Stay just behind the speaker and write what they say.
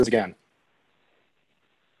Again.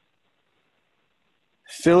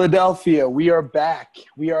 Philadelphia, we are back.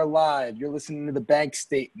 We are live. You're listening to The Bank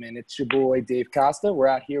Statement. It's your boy, Dave Costa. We're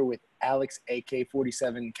out here with Alex,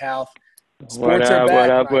 AK-47 Calf. Sports are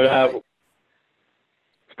back, what up?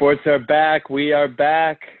 Sports are back. We are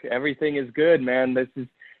back. Everything is good, man. This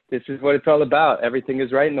is what it's all about. Everything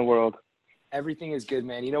is right in the world. Everything is good,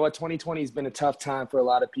 man. You know what? 2020 has been a tough time for a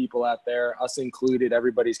lot of people out there, us included.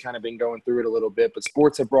 Everybody's kind of been going through it a little bit, but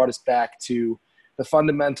sports have brought us back to the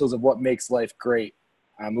fundamentals of what makes life great.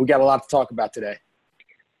 We got a lot to talk about today.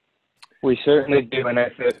 We certainly do. And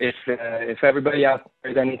if everybody out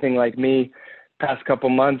there is anything like me, past couple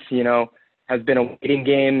months, has been a waiting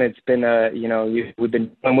game. It's been we've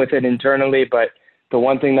been dealing with it internally, but the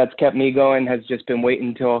one thing that's kept me going has just been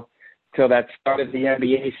waiting till that start of the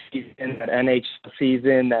NBA season, that NHL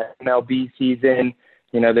season, that MLB season.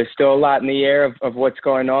 There's still a lot in the air of what's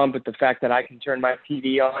going on, but the fact that I can turn my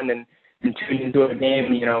TV on and tune into a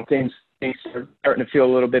game, things are starting to feel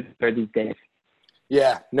a little bit better these days.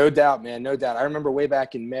 Yeah, no doubt, man, no doubt. I remember way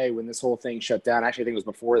back in May when this whole thing shut down. Actually, I think it was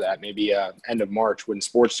before that, maybe end of March when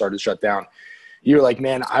sports started to shut down. You were like,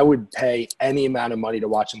 man, I would pay any amount of money to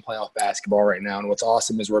watch some playoff basketball right now. And what's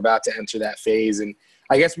awesome is we're about to enter that phase. And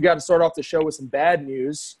I guess we got to start off the show with some bad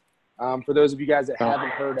news. For those of you guys that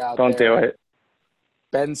haven't heard out there. Don't do it.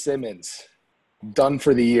 Ben Simmons, done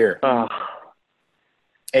for the year. So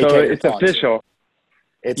it's official.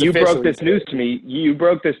 You broke this news to me. You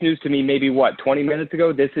broke this news to me maybe, 20 minutes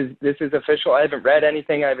ago? This is official? I haven't read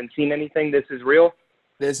anything. I haven't seen anything. This is real?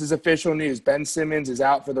 This is official news. Ben Simmons is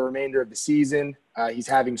out for the remainder of the season. He's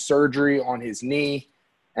having surgery on his knee.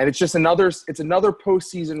 And it's just another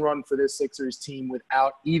postseason run for this Sixers team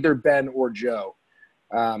without either Ben or Joe.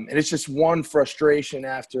 And it's just one frustration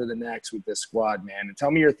after the next with this squad, man. And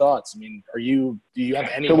tell me your thoughts. I mean, do you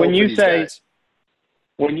have any hope for these guys?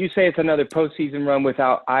 When you say it's another postseason run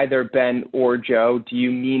without either Ben or Joe, do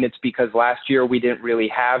you mean it's because last year we didn't really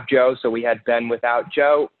have Joe, so we had Ben without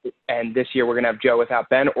Joe, and this year we're going to have Joe without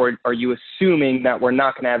Ben? Or are you assuming that we're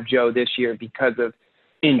not going to have Joe this year because of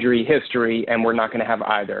injury history and we're not going to have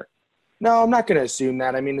either? No, I'm not going to assume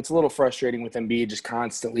that. I mean, it's a little frustrating with Embiid just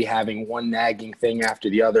constantly having one nagging thing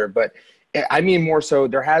after the other. But I mean more so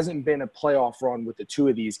there hasn't been a playoff run with the two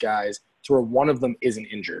of these guys to where one of them isn't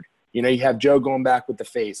injured. You have Joe going back with the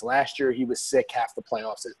face. Last year he was sick half the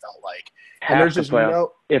playoffs, it felt like. And there's just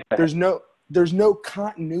there's no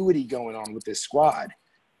continuity going on with this squad.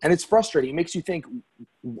 And it's frustrating. It makes you think,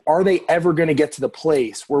 are they ever going to get to the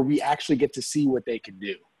place where we actually get to see what they can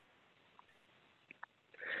do?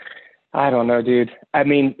 I don't know, dude. I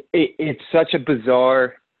mean, it's such a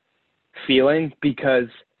bizarre feeling because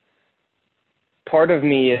part of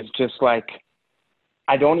me is just like,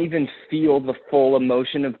 I don't even feel the full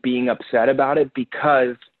emotion of being upset about it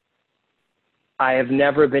because I have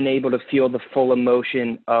never been able to feel the full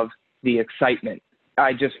emotion of the excitement.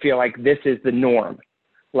 I just feel like this is the norm.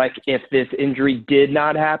 Like if this injury did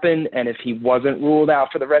not happen and if he wasn't ruled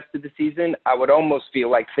out for the rest of the season, I would almost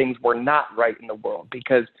feel like things were not right in the world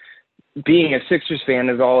because being a Sixers fan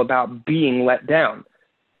is all about being let down.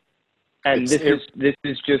 And this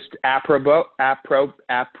is just apropos.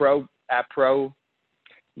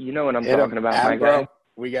 You know what I'm talking about, my guy.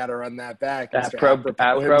 We got to run that back.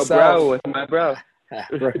 Apropos bro with my bro.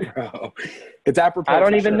 Bro. It's apropos. I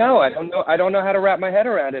don't even know. I don't know how to wrap my head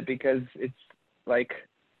around it because it's like,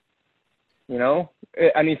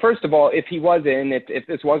 I mean, first of all, if he was if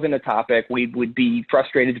this wasn't a topic, we would be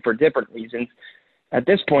frustrated for different reasons. At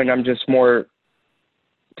this point, I'm just more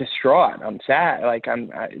distraught. I'm sad. Like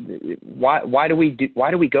why do we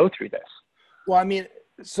go through this? Well, I mean,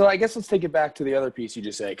 so I guess let's take it back to the other piece you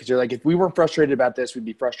just said, because you're like, if we weren't frustrated about this, we'd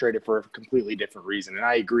be frustrated for a completely different reason. And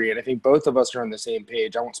I agree. And I think both of us are on the same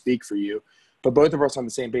page. I won't speak for you, but both of us on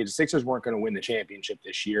the same page. The Sixers weren't going to win the championship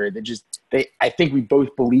this year. I think we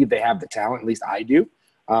both believe they have the talent, at least I do,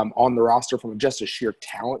 on the roster from just a sheer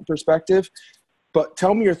talent perspective. But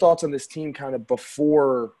tell me your thoughts on this team kind of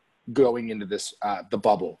before going into this, the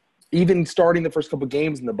bubble. Even starting the first couple of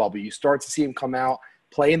games in the bubble, you start to see them come out,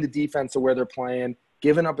 playing the defense of where they're playing,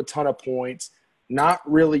 giving up a ton of points, not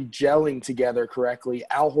really gelling together correctly.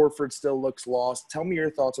 Al Horford still looks lost. Tell me your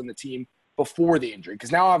thoughts on the team before the injury,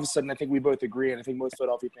 because now all of a sudden I think we both agree, and I think most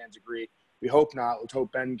Philadelphia fans agree. We hope not. Let's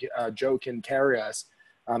hope Joe can carry us,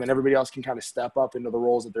 and everybody else can kind of step up into the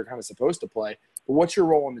roles that they're kind of supposed to play. But what's your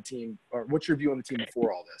role on the team, or what's your view on the team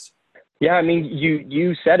before all this? Yeah, I mean,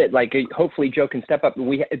 you said it. Like, hopefully Joe can step up.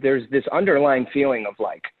 There's this underlying feeling of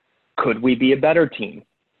like, could we be a better team?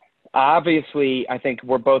 Obviously, I think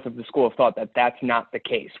we're both of the school of thought that that's not the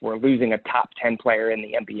case. We're losing a top 10 player in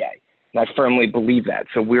the NBA. And I firmly believe that.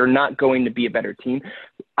 So we're not going to be a better team.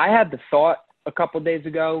 I had the thought a couple of days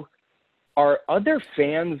ago, are other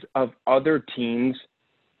fans of other teams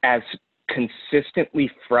as consistently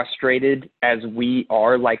frustrated as we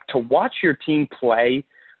are? Like, to watch your team play,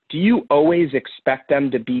 do you always expect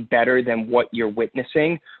them to be better than what you're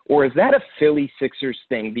witnessing? Or is that a Philly Sixers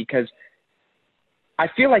thing? Because I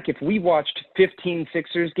feel like if we watched 15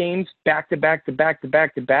 Sixers games back to back to back to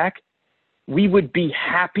back to back, we would be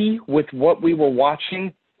happy with what we were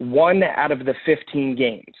watching 1 out of the 15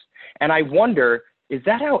 games. And I wonder, is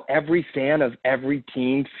that how every fan of every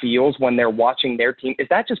team feels when they're watching their team? Is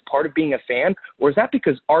that just part of being a fan? Or is that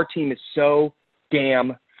because our team is so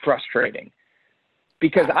damn frustrating?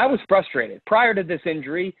 Because I was frustrated. Prior to this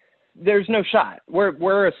injury, there's no shot.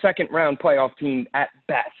 We're a second-round playoff team at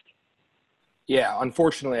best. Yeah,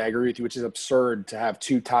 unfortunately, I agree with you, which is absurd to have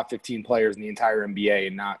 2 top 15 players in the entire NBA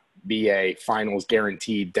and not be a finals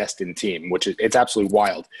guaranteed destined team, which it's absolutely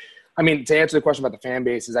wild. I mean, to answer the question about the fan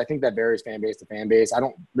bases, I think that varies fan base to fan base. I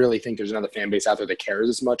don't really think there's another fan base out there that cares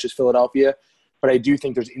as much as Philadelphia, but I do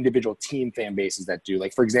think there's individual team fan bases that do.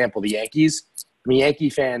 Like, for example, the Yankees. I mean, Yankee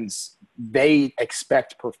fans, they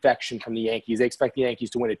expect perfection from the Yankees. They expect the Yankees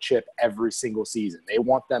to win a chip every single season. They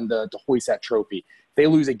want them to hoist that trophy. If they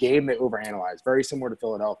lose a game, they overanalyze, very similar to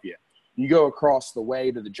Philadelphia. You go across the way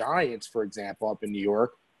to the Giants, for example, up in New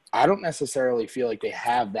York, I don't necessarily feel like they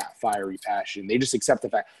have that fiery passion. They just accept the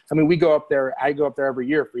fact. I mean, I go up there every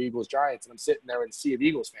year for Eagles-Giants, and I'm sitting there in a sea of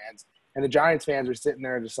Eagles fans, and the Giants fans are sitting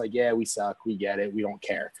there just like, yeah, we suck, we get it, we don't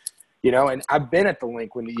care. You know, and I've been at the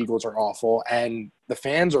link when the Eagles are awful, and the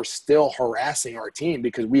fans are still harassing our team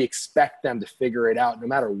because we expect them to figure it out no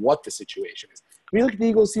matter what the situation is. I mean, look at the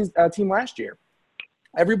Eagles team last year.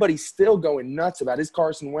 Everybody's still going nuts about, is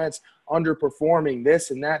Carson Wentz underperforming,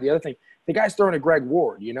 this and that, the other thing. The guy's throwing a Greg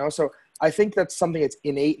Ward, you know? So I think that's something that's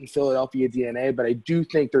innate in Philadelphia DNA, but I do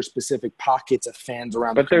think there's specific pockets of fans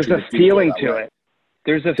around the country. But there's a feeling to it.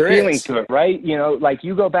 There's a feeling to it, right? You know, like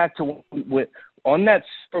you go back to on that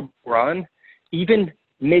Super Bowl run, even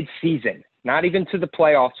mid-season, not even to the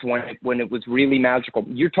playoffs when it was really magical.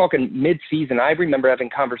 You're talking mid-season. I remember having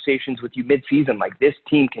conversations with you mid-season, like, this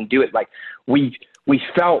team can do it. Like, we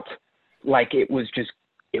felt like it was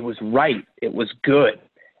right. It was good.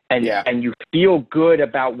 And you feel good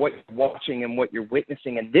about what you're watching and what you're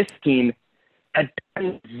witnessing. And this team, at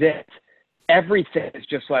it, everything is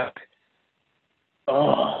just like,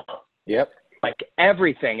 oh. Yep. Like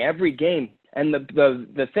everything, every game. And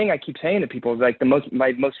the thing I keep saying to people is, like,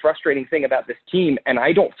 my most frustrating thing about this team, and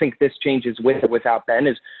I don't think this changes with or without Ben,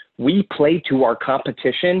 is we play to our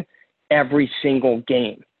competition every single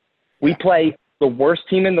game. We play the worst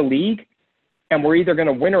team in the league, and we're either going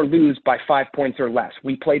to win or lose by 5 points or less.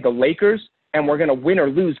 We play the Lakers, and we're going to win or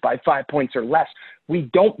lose by 5 points or less. We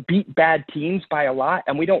don't beat bad teams by a lot,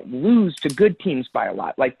 and we don't lose to good teams by a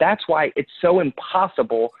lot. Like, that's why it's so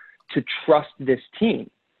impossible to trust this team.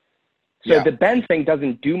 So the Ben thing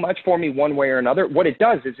doesn't do much for me one way or another. What it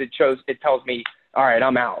does is it tells me, all right,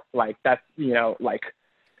 I'm out. Like, that's, you know, like,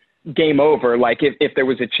 game over. Like, if there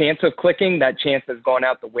was a chance of clicking, that chance has gone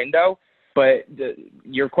out the window. But to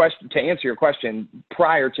answer your question,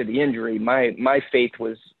 prior to the injury, my faith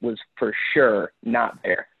was for sure not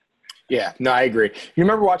there. Yeah, no, I agree. You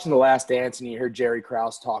remember watching The Last Dance and you heard Jerry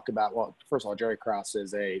Krause talk about, well, first of all, Jerry Krause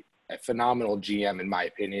is a phenomenal GM, in my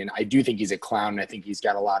opinion. I do think he's a clown, and I think he's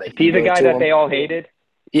got a lot of He's the guy that they all hated?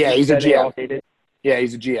 Yeah, he's a GM. They all hated? Yeah,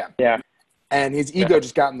 he's a GM. Yeah. And his ego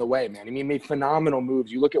just got in the way, man. I mean, he made phenomenal moves.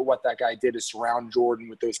 You look at what that guy did to surround Jordan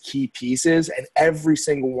with those key pieces, and every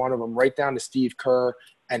single one of them, right down to Steve Kerr,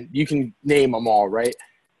 and you can name them all, right?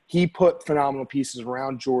 He put phenomenal pieces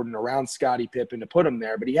around Jordan, around Scottie Pippen to put him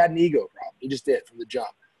there, but he had an ego problem. He just did from the jump.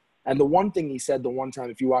 And the one thing he said the one time,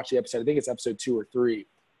 if you watch the episode, I think it's episode 2 or 3,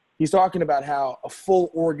 he's talking about how a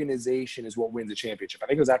full organization is what wins a championship. I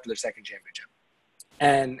think it was after their second championship.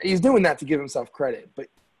 And he's doing that to give himself credit, but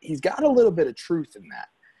he's got a little bit of truth in that.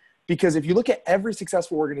 Because if you look at every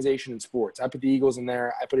successful organization in sports, I put the Eagles in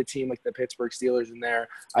there, I put a team like the Pittsburgh Steelers in there,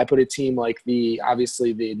 I put a team like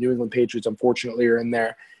obviously the New England Patriots, unfortunately, are in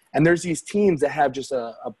there. And there's these teams that have just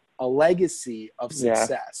a legacy of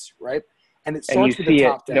success, right? And it starts with the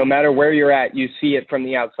top down. No matter where you're at, you see it from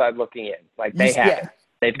the outside looking in. Like, they have it.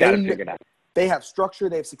 They've got to figure it out. They have structure,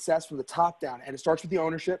 they have success from the top down, and it starts with the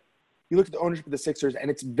ownership. You look at the ownership of the Sixers,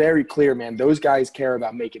 and it's very clear, man, those guys care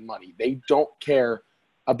about making money. They don't care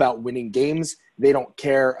about winning games. They don't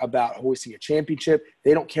care about hoisting a championship.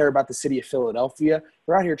 They don't care about the city of Philadelphia.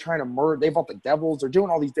 They're out here trying to murder. They bought the Devils. They're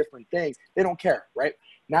doing all these different things. They don't care, right?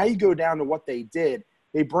 Now you go down to what they did.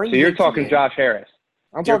 They bring. So you're talking Josh Harris.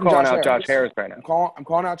 I'm You're talking calling Josh out Harris. Josh Harris right now. I'm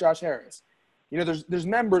calling out Josh Harris. You know, there's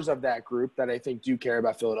members of that group that I think do care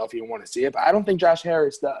about Philadelphia and want to see it, but I don't think Josh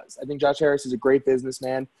Harris does. I think Josh Harris is a great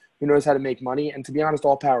businessman who knows how to make money, and to be honest,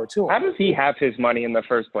 all power to him. How does he have his money in the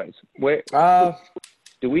first place? Where, Uh,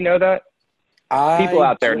 do we know that? People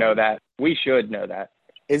I out there don't- know that. We should know that.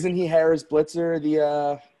 Isn't he Harris Blitzer?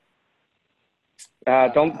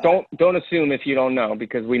 Don't assume if you don't know,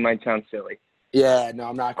 because we might sound silly. Yeah, no,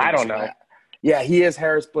 I'm not. I don't know. Yeah, he is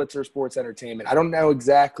Harris Blitzer Sports Entertainment. I don't know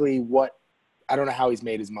exactly I don't know how he's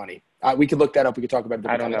made his money. We could look that up. We could talk about it.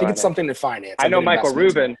 I don't know. I think it's something to finance. I know Michael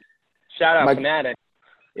Rubin. Shout out Fanatic.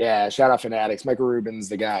 Yeah, shout out Fanatics. Michael Rubin's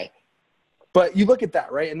the guy. But you look at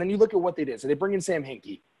that, right? And then you look at what they did. So they bring in Sam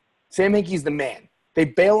Hinkie. Sam Hinkie's the man. They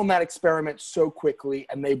bail on that experiment so quickly,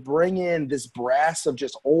 and they bring in this brass of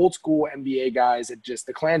just old school NBA guys that just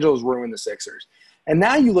the Colangelos ruined the Sixers. And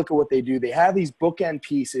now you look at what they do. They have these bookend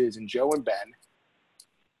pieces in Joe and Ben,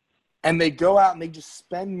 and they go out and they just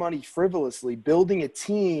spend money frivolously building a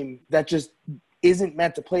team that just isn't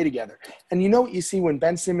meant to play together. And you know what you see when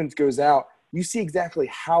Ben Simmons goes out? You see exactly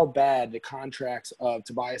how bad the contracts of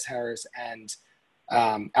Tobias Harris and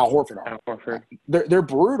Al Horford are. Al Horford. They're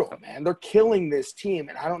brutal, man. They're killing this team,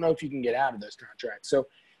 and I don't know if you can get out of those contracts. So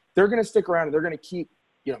they're going to stick around, and they're going to keep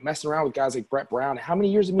messing around with guys like Brett Brown. How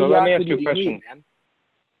many years of mediocrity do you need, man?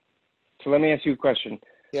 So let me ask you a question.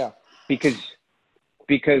 Yeah. Because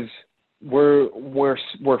we're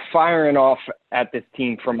firing off at this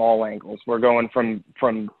team from all angles. We're going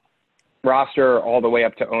from roster all the way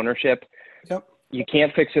up to ownership. Yep. You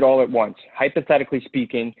can't fix it all at once. Hypothetically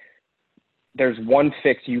speaking, there's one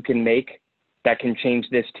fix you can make that can change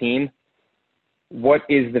this team. What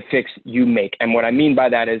is the fix you make? And what I mean by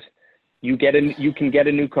that is you can get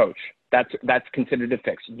a new coach. That's considered a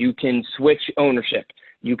fix. You can switch ownership.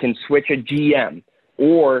 You can switch a GM,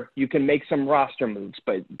 or you can make some roster moves.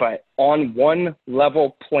 But on one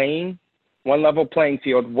level playing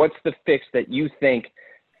field, what's the fix that you think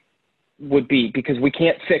would be? Because we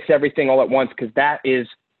can't fix everything all at once, because that is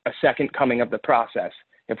a second coming of the process.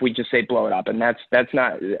 If we just say blow it up, and that's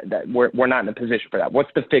not that we're not in a position for that.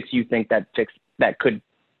 What's the fix you think that could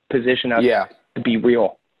position us to be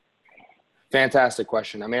real? Fantastic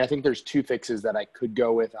question. I mean, I think there's two fixes that I could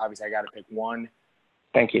go with. Obviously, I got to pick one.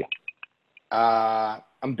 Thank you.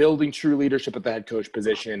 I'm building true leadership at the head coach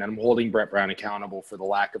position, and I'm holding Brett Brown accountable for the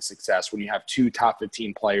lack of success when you have two top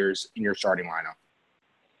 15 players in your starting lineup.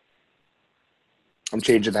 I'm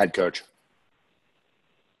changing the head coach.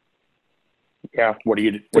 Yeah. What are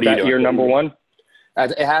you doing? Your number one?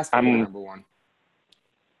 It has to be number one.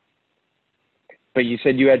 But you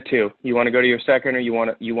said you had two. You want to go to your second, or you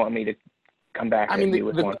want me to come back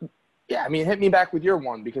with one? Yeah, I mean, hit me back with your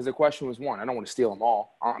one, because the question was one. I don't want to steal them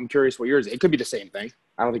all. I'm curious what yours is. It could be the same thing.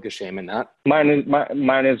 I don't think there's shame in that. Mine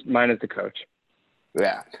is the coach.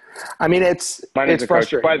 Yeah. I mean, it's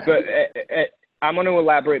frustrating. But I'm going to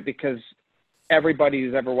elaborate, because everybody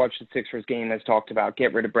who's ever watched the Sixers game has talked about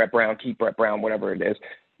get rid of Brett Brown, keep Brett Brown, whatever it is.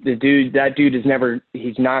 That dude is never –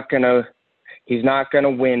 he's not going to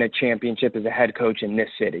win a championship as a head coach in this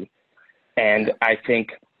city. And I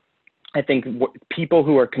think people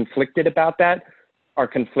who are conflicted about that are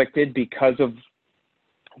conflicted because of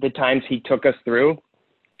the times he took us through.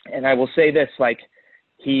 And I will say this, like,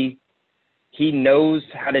 he knows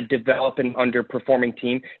how to develop an underperforming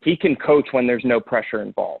team. He can coach when there's no pressure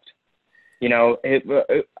involved. You know,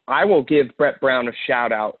 I will give Brett Brown a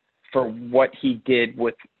shout out for what he did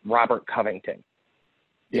with Robert Covington.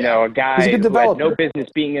 You know, a guy who had no business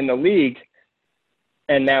being in the league,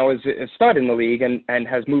 and now is a stud in the league, and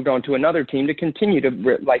has moved on to another team to continue to,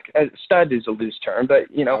 like, a stud is a loose term, but,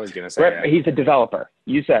 you know, I was gonna say, he's a developer.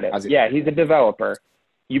 You said it. Yeah, he's a developer.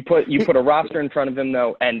 You put a roster in front of him,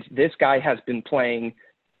 though, and this guy has been playing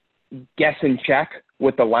guess and check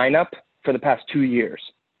with the lineup for the past 2 years.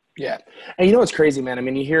 Yeah. And you know what's crazy, man? I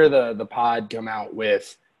mean, you hear the pod come out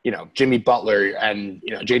with, you know, Jimmy Butler and,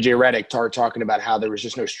 you know, JJ Redick talking about how there was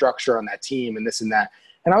just no structure on that team and this and that.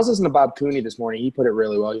 And I was listening to Bob Cooney this morning. He put it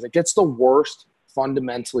really well. He's like, it's the worst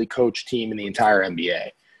fundamentally coached team in the entire NBA.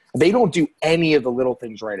 They don't do any of the little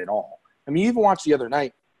things right at all. I mean, you even watched the other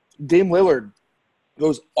night, Dame Lillard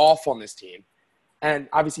goes off on this team. And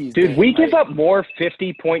obviously he's Dude, we give up more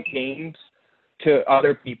 50-point games to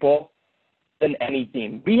other people than any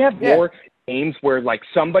team. We have more games where, like,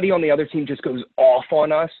 somebody on the other team just goes off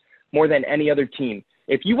on us more than any other team.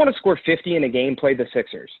 If you want to score 50 in a game, play the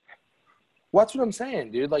Sixers. Well, that's what I'm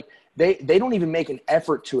saying, dude. Like, they don't even make an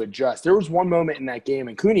effort to adjust. There was one moment in that game,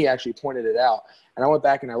 and Cooney actually pointed it out, and I went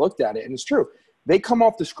back and I looked at it, and it's true. They come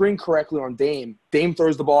off the screen correctly on Dame. Dame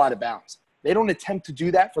throws the ball out of bounds. They don't attempt to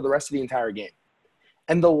do that for the rest of the entire game.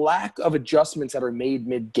 And the lack of adjustments that are made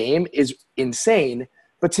mid-game is insane.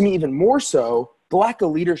 But to me, even more so, the lack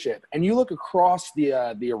of leadership. And you look across the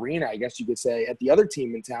arena, I guess you could say, at the other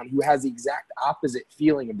team in town who has the exact opposite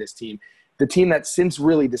feeling of this team. The team that since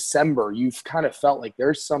really December, you've kind of felt like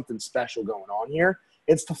there's something special going on here.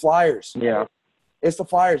 It's the Flyers. Yeah. It's the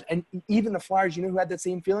Flyers. And even the Flyers, you know who had that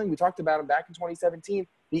same feeling? We talked about them back in 2017,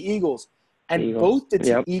 the Eagles. And both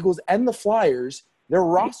the Eagles and the Flyers, their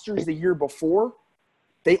rosters the year before,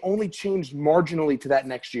 they only changed marginally to that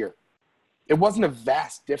next year. It wasn't a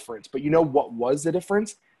vast difference, but you know what was the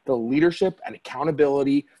difference? The leadership and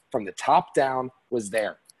accountability from the top down was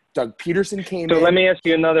there. Doug Peterson came in. So let me ask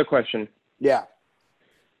you another question. Yeah.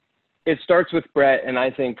 It starts with Brett, and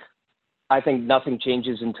I think nothing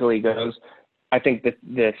changes until he goes. I think that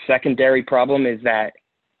the secondary problem is that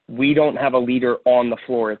we don't have a leader on the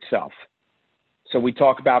floor itself. So we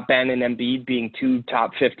talk about Ben and Embiid being 2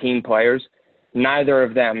 top 15 players. Neither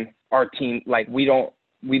of them are team. Like we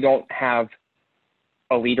don't have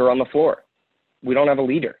a leader on the floor. We don't have a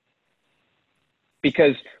leader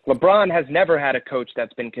because LeBron has never had a coach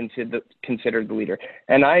that's been considered the leader.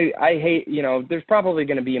 And I hate, there's probably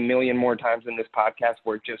going to be a million more times in this podcast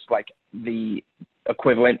where just like the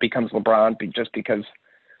equivalent becomes LeBron just because,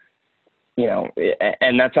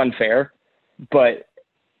 and that's unfair, but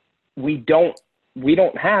we don't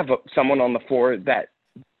have someone on the floor that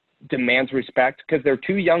demands respect because they're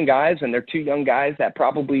 2 young guys and they're 2 young guys that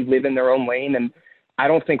probably live in their own lane. And I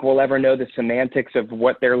don't think we'll ever know the semantics of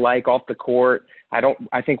what they're like off the court.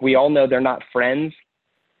 I think we all know they're not friends,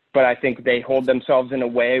 but I think they hold themselves in a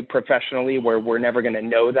way professionally where we're never going to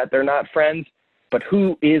know that they're not friends. But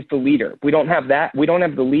who is the leader? We don't have that. We don't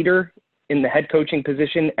have the leader in the head coaching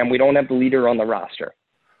position, and we don't have the leader on the roster.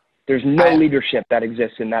 There's no leadership that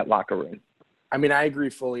exists in that locker room. I mean, I agree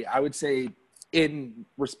fully. I would say in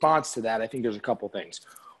response to that, I think there's a couple things.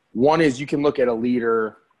 One is you can look at a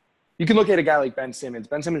leader. You can look at a guy like Ben Simmons.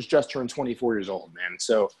 Ben Simmons just turned 24 years old, man.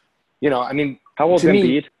 So, how old is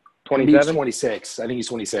Embiid? 27? Embiid's 26. I think he's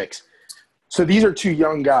 26. So these are 2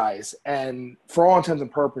 young guys, and for all intents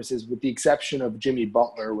and purposes, with the exception of Jimmy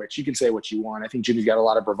Butler, which you can say what you want, I think Jimmy's got a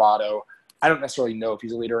lot of bravado. I don't necessarily know if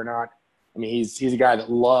he's a leader or not. I mean, he's a guy that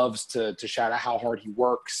loves to shout out how hard he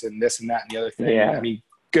works and this and that and the other thing. Yeah. I mean,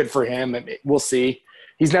 good for him. We'll see.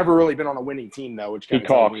 He's never really been on a winning team, though, which kind of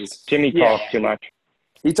talks. Jimmy talks too much.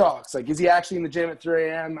 He talks. Like, is he actually in the gym at 3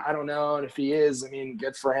 a.m.? I don't know. And if he is, I mean,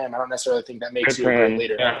 good for him. I don't necessarily think that makes you a great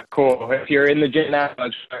leader. Yeah, cool. If you're in the gym that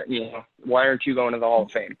much, why aren't you going to the Hall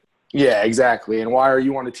of Fame? Yeah, exactly. And why are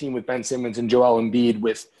you on a team with Ben Simmons and Joel Embiid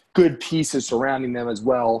with good pieces surrounding them as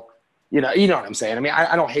well? You know what I'm saying? I mean,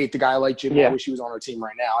 I don't hate the guy like Jimmy. Yeah. I wish he was on our team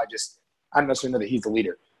right now. I don't necessarily know that he's the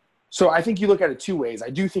leader. So I think you look at it 2 ways.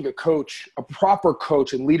 I do think a proper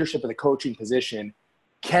coach and leadership in the coaching position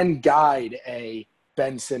can guide a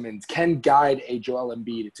Ben Simmons, can guide a Joel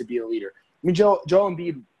Embiid to be a leader. I mean, Joel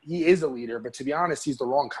Embiid, he is a leader, but to be honest, he's the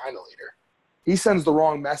wrong kind of leader. He sends the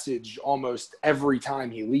wrong message almost every time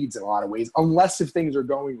he leads in a lot of ways, unless if things are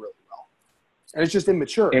going really well. And it's just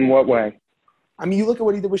immature. In what way? I mean, you look at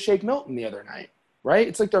what he did with Shake Milton the other night, right?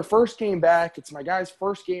 It's like their first game back. It's my guy's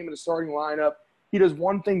first game in the starting lineup. He does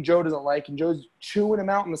one thing Joe doesn't like, and Joe's chewing him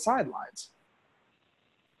out on the sidelines.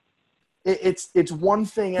 It's one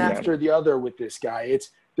thing after the other with this guy.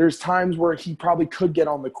 There's times where he probably could get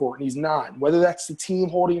on the court and he's not. Whether that's the team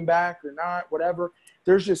holding him back or not, whatever.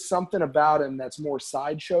 There's just something about him that's more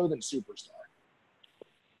sideshow than superstar.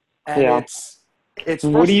 And it's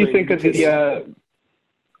frustrating. What do you think of the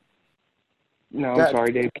No, I'm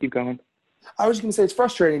sorry, Dave. Keep going. I was going to say it's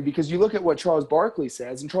frustrating because you look at what Charles Barkley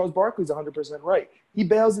says, and Charles Barkley's 100% right. He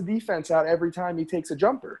bails the defense out every time he takes a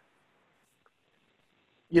jumper.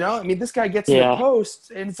 I mean, this guy gets in the post,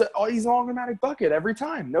 and he's an automatic bucket every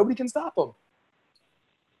time. Nobody can stop him.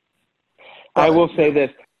 I will say this.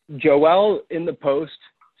 Joel in the post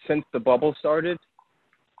since the bubble started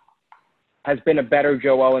has been a better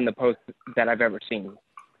Joel in the post that I've ever seen.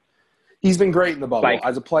 He's been great in the bubble.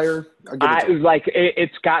 As a player,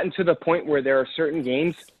 it's gotten to the point where there are certain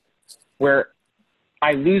games where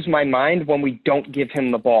I lose my mind when we don't give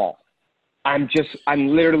him the ball. I'm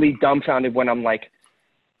literally dumbfounded when I'm like,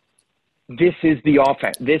 this is the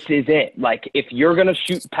offense. This is it. Like, if you're going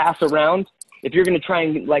to pass around, if you're going to try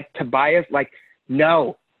and, Tobias,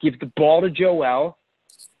 no. Give the ball to Joel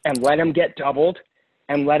and let him get doubled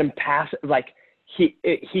and let him pass.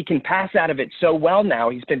 He can pass out of it so well now.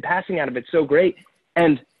 He's been passing out of it so great.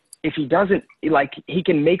 And if he doesn't, he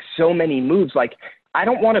can make so many moves. I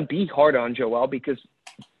don't want to be hard on Joel because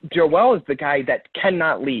Joel is the guy that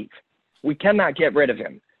cannot leave. We cannot get rid of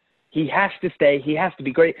him. He has to stay. He has to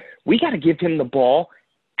be great. We got to give him the ball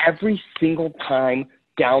every single time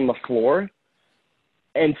down the floor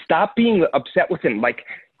and stop being upset with him. Like,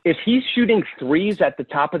 if he's shooting threes at the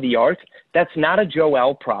top of the arc, that's not a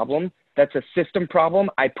Joel problem. That's a system problem.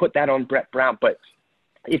 I put that on Brett Brown. But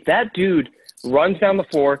if that dude runs down the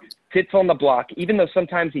floor, sits on the block, even though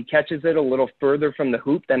sometimes he catches it a little further from the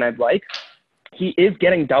hoop than I'd like, he is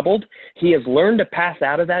getting doubled. He has learned to pass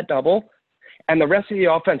out of that double, and the rest of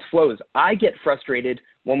the offense flows. I get frustrated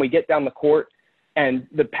when we get down the court and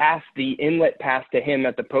the inlet pass to him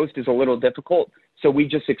at the post is a little difficult, so we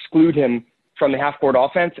just exclude him from the half-court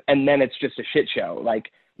offense, and then it's just a shit show.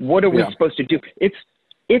 Like, what are we supposed to do?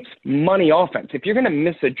 It's money offense. If you're going to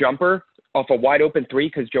miss a jumper off a wide-open three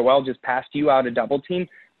because Joel just passed you out a double team,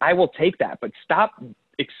 I will take that, but stop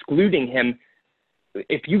excluding him.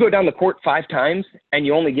 If you go down the court 5 times and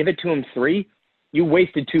you only give it to him 3, you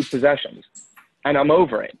wasted 2 possessions, and I'm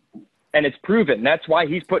over it. And it's proven. That's why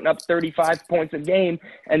he's putting up 35 points a game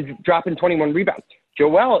and dropping 21 rebounds.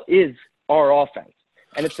 Joel is our offense,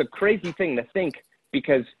 and it's a crazy thing to think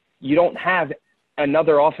because you don't have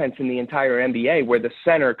another offense in the entire NBA where the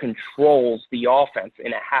center controls the offense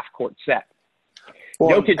in a half-court set.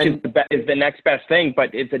 Well, Jokic is the next best thing,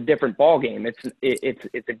 but it's a different ball game. It's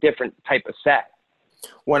a different type of set.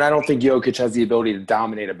 When I don't think Jokic has the ability to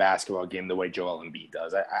dominate a basketball game the way Joel Embiid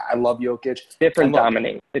does. I love Jokic. Different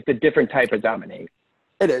dominate. It's a different type of dominate.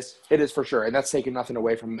 It is for sure, and that's taking nothing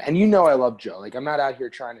away from him. And you know I love Joe. Like, I'm not out here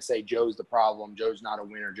trying to say Joe's the problem, Joe's not a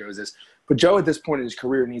winner, Joe's this. But Joe at this point in his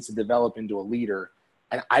career needs to develop into a leader.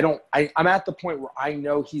 And I'm at the point where I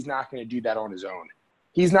know he's not going to do that on his own.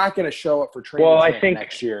 He's not going to show up for training camp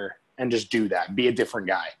next year and just do that, be a different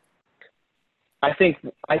guy. I think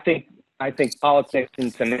politics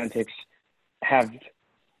and semantics have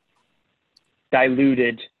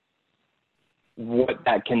diluted what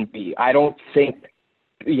that can be. I don't think,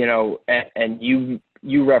 and you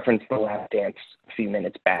referenced The Last Dance a few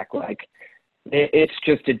minutes back, like it's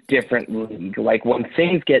just a different league. Like, when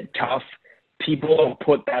things get tough, people don't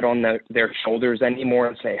put that on their shoulders anymore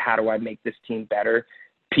and say, how do I make this team better?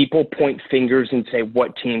 People point fingers and say,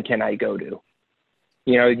 what team can I go to?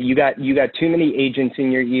 You got too many agents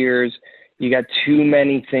in your ears. You got too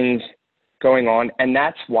many things going on. And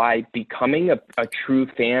that's why becoming a true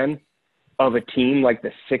fan of a team like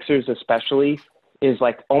the Sixers especially is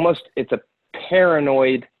like almost, it's a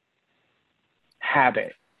paranoid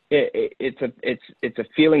habit. It's a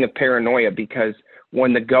feeling of paranoia because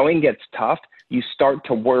when the going gets tough, you start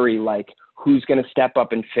to worry, like, who's going to step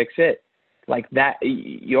up and fix it? Like that,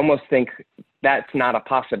 you almost think that's not a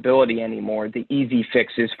possibility anymore. The easy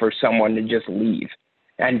fix is for someone to just leave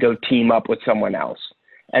and go team up with someone else.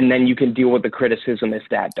 And then you can deal with the criticism if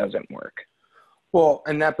that doesn't work. Well,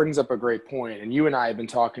 and that brings up a great point. And you and I have been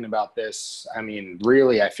talking about this,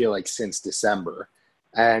 really, I feel like since December.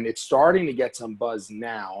 And it's starting to get some buzz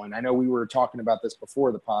now. And I know we were talking about this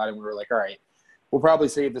before the pod, and we were like, all right, we'll probably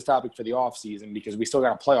save this topic for the offseason because we still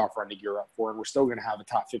got a playoff run to gear up for, and we're still going to have a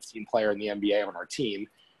top 15 player in the NBA on our team.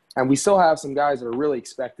 And we still have some guys that are really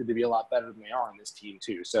expected to be a lot better than they are on this team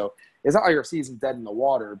too. So it's not like our season's dead in the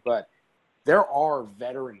water, but there are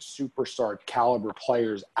veteran superstar caliber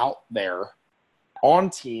players out there on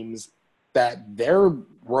teams that their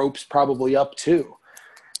rope's probably up too.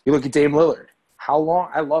 You look at Dame Lillard. How long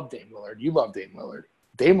 – I love Dame Lillard. You love Dame Lillard.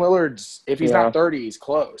 Dame Lillard's – if he's not 30, he's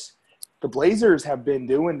close. The Blazers have been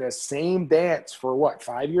doing this same dance for,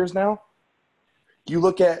 5 years now? You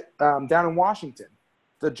look at down in Washington,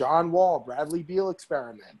 the John Wall, Bradley Beal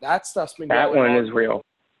experiment. That stuff's been going on. That one is real.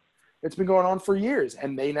 It's been going on for years,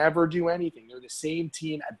 and they never do anything. They're the same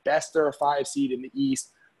team. At best, they're a 5 seed in the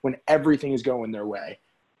East when everything is going their way.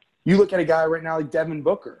 You look at a guy right now like Devin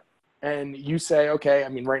Booker, and you say, okay,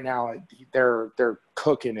 right now they're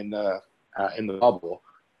cooking in the bubble.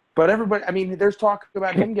 But everybody, there's talk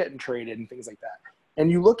about him getting traded and things like that.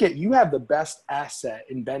 And you have the best asset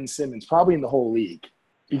in Ben Simmons, probably in the whole league,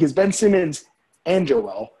 because Ben Simmons and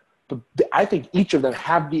Joel, I think each of them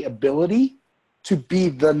have the ability to be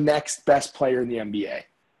the next best player in the NBA.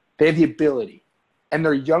 They have the ability, and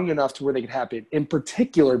they're young enough to where they could happen. In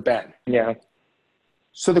particular, Ben. Yeah.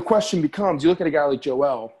 So the question becomes, you look at a guy like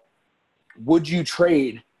Joel, would you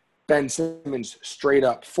trade Ben Simmons straight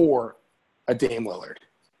up for a Dame Lillard?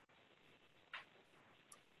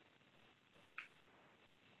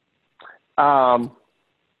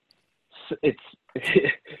 It's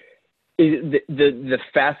the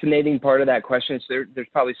fascinating part of that question is there's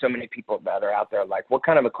probably so many people that are out there like, what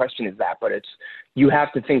kind of a question is that? But you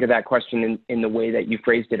have to think of that question in the way that you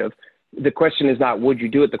phrased it. The question is not, would you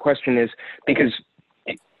do it? The question is, because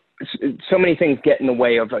so many things get in the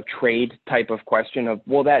way of a trade type of question of,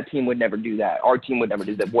 well, that team would never do that. Our team would never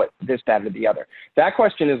do that. What, this, that, or the other. That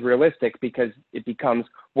question is realistic because it becomes,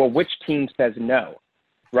 well, which team says no,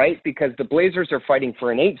 right? Because the Blazers are fighting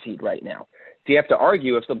for an 8 seed right now. So you have to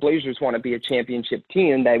argue if the Blazers want to be a championship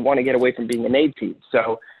team, they want to get away from being an 8 seed.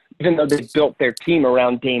 So even though they built their team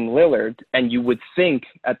around Dame Lillard, and you would think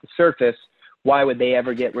at the surface, why would they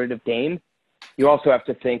ever get rid of Dame? You also have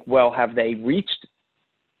to think, well, have they reached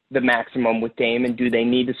the maximum with Dame, and do they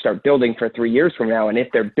need to start building for 3 years from now? And if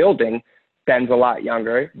they're building, Ben's a lot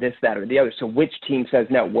younger, this, that, or the other. So which team says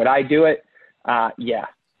no? Would I do it? Yeah.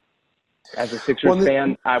 As a Sixers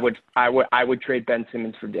fan, I would trade Ben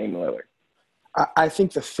Simmons for Dame Lillard. I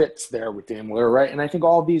think the fit's there with Dame Lillard, right? And I think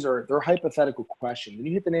all of these they're hypothetical questions. And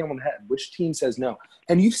you hit the nail on the head. Which team says no?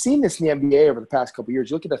 And you've seen this in the NBA over the past couple of years.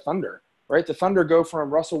 You look at the Thunder, right? The Thunder go from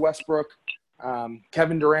Russell Westbrook,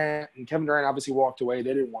 Kevin Durant, and Kevin Durant obviously walked away.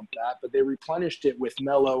 They didn't want that, but they replenished it with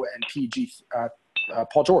Melo and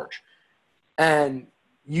Paul George. And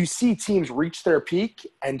you see teams reach their peak,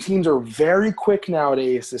 and teams are very quick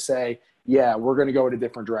nowadays to say, yeah, we're going to go in a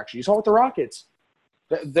different direction. You saw with the Rockets.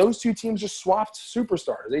 Those two teams just swapped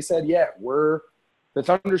superstars. They said, yeah, the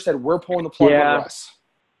Thunder said, we're pulling the plug on Russ.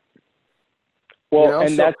 Well,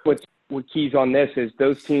 and that's what keys on this is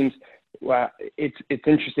those teams. Well, it's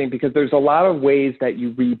interesting because there's a lot of ways that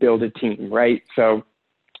you rebuild a team, right? So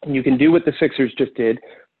you can do what the Sixers just did,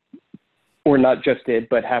 or not just did,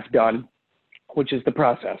 but have done, which is the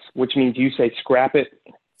process, which means you say, scrap it,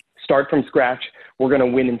 start from scratch. We're going to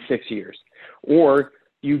win in 6 years. Or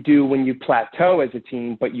you do when you plateau as a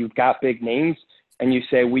team, but you've got big names, and you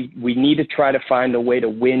say, we need to try to find a way to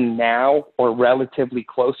win now or relatively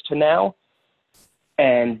close to now,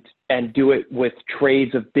 and do it with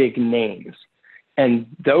trades of big names. And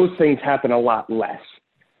those things happen a lot less.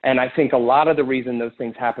 And I think a lot of the reason those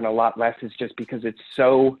things happen a lot less is just because it's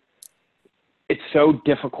so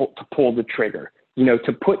difficult to pull the trigger. You know,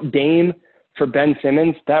 to put Dame for Ben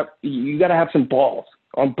Simmons, that you got to have some balls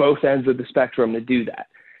on both ends of the spectrum to do that.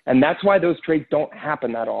 And that's why those trades don't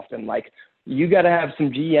happen that often. Like, you got to have some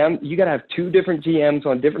GM, you got to have 2 different GMs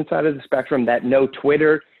on different sides of the spectrum that know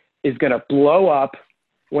Twitter is going to blow up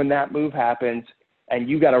when that move happens, and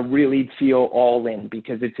you got to really feel all in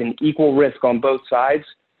because it's an equal risk on both sides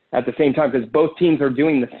at the same time, because both teams are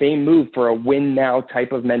doing the same move for a win now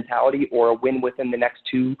type of mentality or a win within the next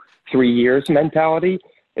 2-3 years mentality.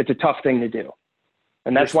 It's a tough thing to do.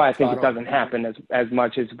 And that's why I think it doesn't happen as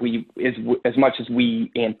much as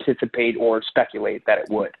we anticipate or speculate that it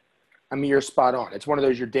would. I mean, you're spot on. It's one of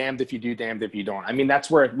those, you're damned if you do, damned if you don't. I mean, that's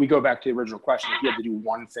where we go back to the original question. If you had to do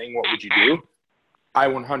one thing, what would you do? I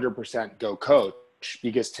 100% go coach,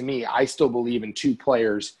 because to me, I still believe in 2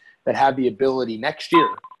 players that have the ability next year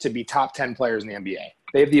to be top 10 players in the NBA.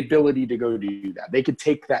 They have the ability to go do that. They could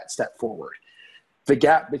take that step forward. The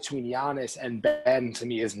gap between Giannis and Ben, to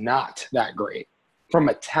me, is not that great from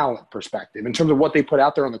a talent perspective. In terms of what they put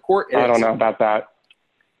out there on the court, I don't know about that.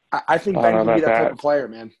 I think Ben can be that type of player,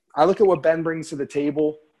 man. I look at what Ben brings to the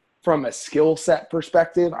table from a skill set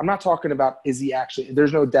perspective. I'm not talking about, is he actually –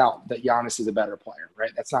 there's no doubt that Giannis is a better player,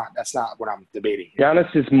 right? That's not what I'm debating here.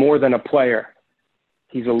 Giannis is more than a player.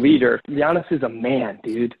 He's a leader. Giannis is a man,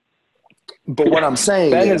 dude. But what I'm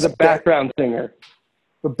saying Ben is a background singer.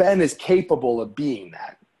 But Ben is capable of being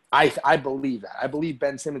that. I believe that. I believe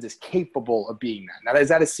Ben Simmons is capable of being that. Now, is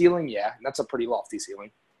that a ceiling? Yeah, that's a pretty lofty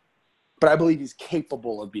ceiling. But I believe he's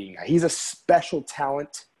capable of being that. He's a special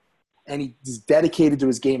talent, and he's dedicated to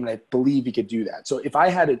his game, and I believe he could do that. So if I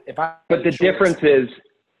had a – But the difference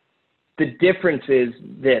is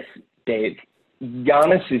this, Dave.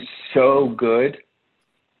 Giannis is so good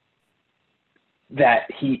that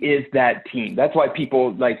he is that team. That's why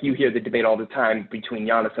people, like, you hear the debate all the time between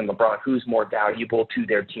Giannis and LeBron, who's more valuable to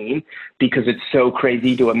their team, because it's so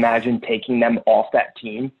crazy to imagine taking them off that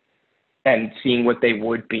team and seeing what they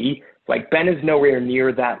would be. Like, Ben is nowhere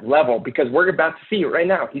near that level because we're about to see it right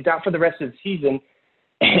now. He's out for the rest of the season.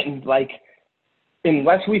 And, like,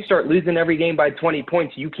 unless we start losing every game by 20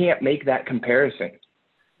 points, you can't make that comparison.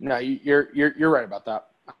 No, you're right about that.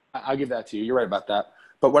 I'll give that to you. You're right about that.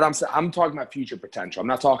 But what I'm talking about future potential. I'm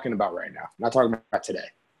not talking about right now. I'm not talking about today.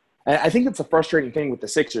 And I think it's a frustrating thing with the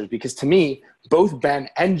Sixers because, to me, both Ben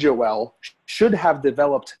and Joel should have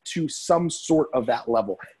developed to some sort of that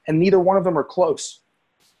level, and neither one of them are close.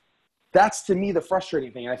 That's, to me, the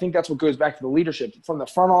frustrating thing. And I think that's what goes back to the leadership. From the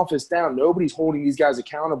front office down, nobody's holding these guys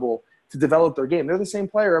accountable to develop their game. They're the same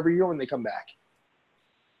player every year when they come back.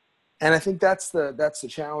 And I think that's the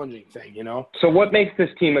challenging thing, you know? So what makes this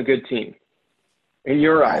team a good team? In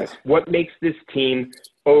your eyes, what makes this team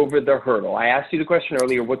over the hurdle? I asked you the question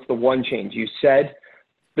earlier, what's the one change? You said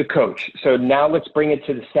the coach. So now let's bring it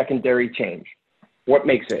to the secondary change. What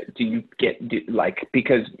makes it?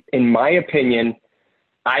 Because in my opinion,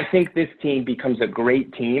 I think this team becomes a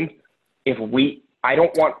great team if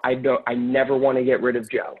I never want to get rid of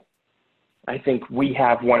Joe. I think we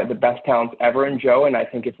have one of the best talents ever in Joe, and I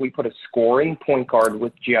think if we put a scoring point guard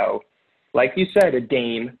with Joe, like you said, a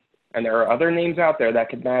Dame, and there are other names out there that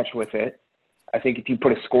could match with it, I think if you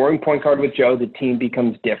put a scoring point guard with Joe, the team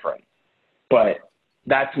becomes different. But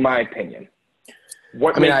that's my opinion.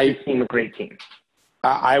 What makes this team a great team?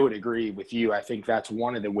 I would agree with you. I think that's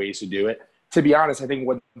one of the ways to do it. To be honest, I think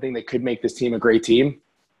one thing that could make this team a great team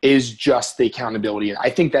is just the accountability. I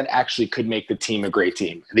think that actually could make the team a great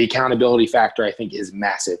team. The accountability factor, I think, is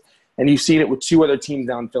massive. And you've seen it with two other teams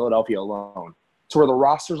down in Philadelphia alone. So where the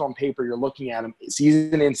rosters on paper, you're looking at them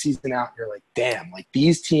season in, season out, and you're like, damn, like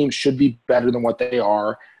these teams should be better than what they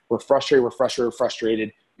are. We're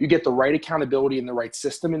frustrated. You get the right accountability and the right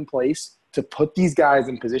system in place to put these guys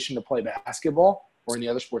in position to play basketball or in the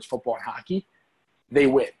other sports, football and hockey, they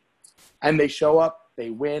win. And they show up, they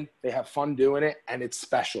win, they have fun doing it, and it's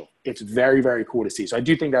special. It's very, very cool to see. So I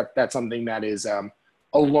do think that that's something that is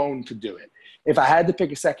alone to do it. If I had to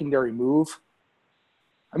pick a secondary move,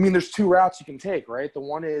 I mean, there's two routes you can take, right? The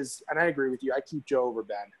one is, and I agree with you, I keep Joe over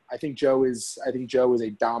Ben. I think Joe is a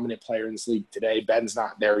dominant player in this league today. Ben's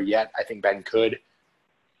not there yet. I think Ben could.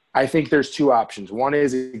 I think there's two options. One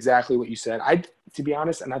is exactly what you said. To be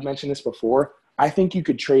honest, and I've mentioned this before, I think you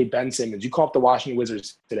could trade Ben Simmons. You call up the Washington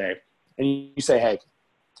Wizards today, and you say, hey,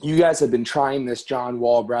 you guys have been trying this John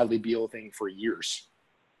Wall, Bradley Beal thing for years.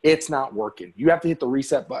 It's not working. You have to hit the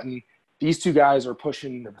reset button. These two guys are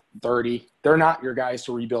pushing 30. They're not your guys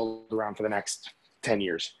to rebuild around for the next 10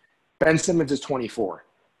 years. Ben Simmons is 24.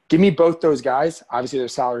 Give me both those guys. Obviously,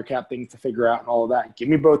 there's salary cap things to figure out and all of that. Give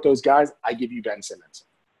me both those guys. I give you Ben Simmons.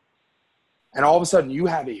 And all of a sudden, you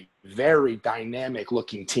have a very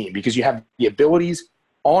dynamic-looking team because you have the abilities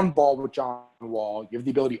on ball with John Wall. You have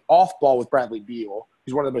the ability off ball with Bradley Beal,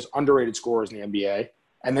 who's one of the most underrated scorers in the NBA.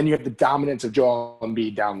 And then you have the dominance of Joel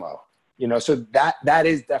Embiid down low. You know, so that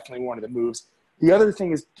is definitely one of the moves. The other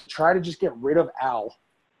thing is to try to just get rid of Al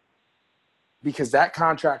because that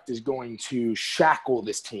contract is going to shackle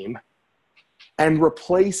this team and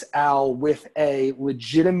replace Al with a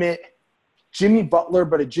legitimate Jimmy Butler,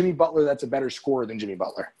 but a Jimmy Butler that's a better scorer than Jimmy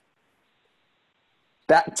Butler.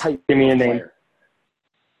 That type Give me a player. name.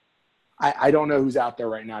 I don't know who's out there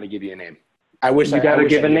right now to give you a name. You got to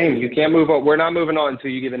give a name. You can't move on. We're not moving on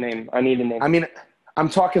until you give a name. I need a name. I mean, I'm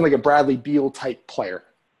talking like a Bradley Beal type player.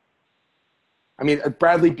 I mean, a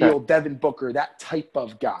Bradley Beal, Devin Booker, that type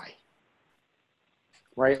of guy.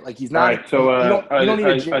 Right? Like he's not. All right, so you don't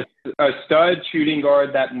need a stud shooting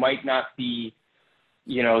guard that might not be,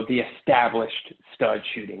 you know, the established stud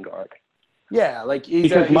shooting guard. Yeah, like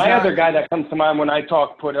because my other guy that comes to mind when I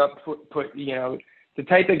talk put you know, the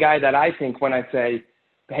type of guy that I think when I say,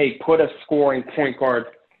 hey, put a scoring point guard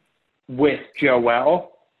with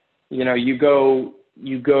Joel, you know, you go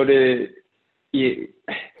to,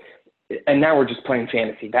 and now we're just playing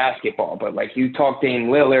fantasy basketball, but like you talk Dame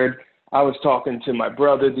Lillard. I was talking to my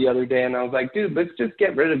brother the other day, and I was like, dude, let's just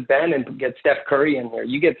get rid of Ben and get Steph Curry in here.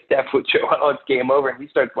 You get Steph with Joel, it's game over. And he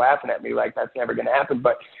starts laughing at me like that's never going to happen.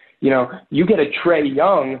 But, you know, you get a Trae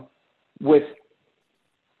Young with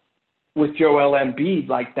Joel Embiid,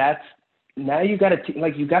 like that's now you got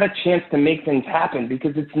a chance to make things happen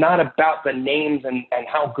because it's not about the names and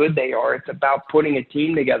how good they are. It's about putting a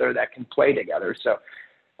team together that can play together. So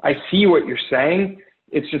I see what you're saying.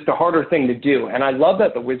 It's just a harder thing to do. And I love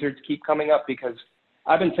that the Wizards keep coming up because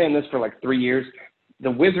I've been saying this for like 3 years.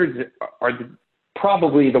 The Wizards are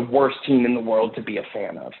probably the worst team in the world to be a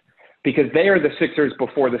fan of because they are the Sixers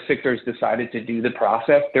before the Sixers decided to do the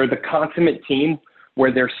process. They're the consummate team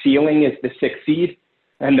where their ceiling is the 6th seed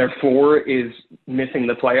and their floor is missing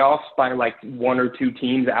the playoffs by like 1 or 2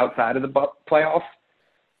 teams outside of the playoff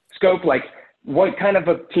scope. Like what kind of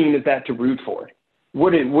a team is that to root for?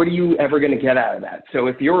 What are you ever going to get out of that? So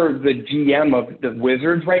if you're the GM of the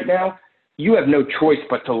Wizards right now, you have no choice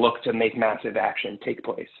but to look to make massive action take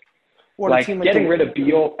place. Like getting rid of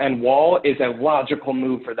Beal and Wall is a logical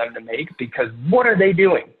move for them to make because what are they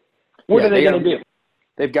doing? What are they going to do?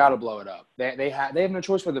 They've got to blow it up. They have no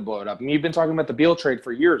choice but to blow it up. I mean, you've been talking about the Beal trade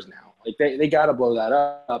for years now. Like they got to blow that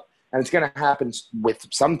up, and it's going to happen with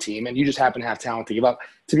some team, and you just happen to have talent to give up.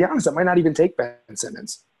 To be honest, it might not even take Ben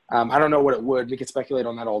Simmons. I don't know what it would. We could speculate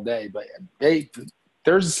on that all day, but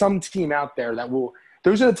there's some team out there that will –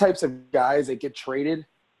 those are the types of guys that get traded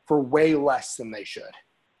for way less than they should.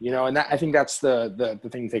 And I think that's the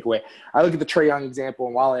thing to take away. I look at the Trae Young example,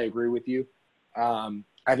 and while I agree with you,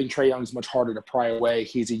 I think Trae Young's much harder to pry away.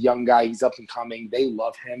 He's a young guy. He's up and coming. They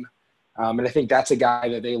love him. And I think that's a guy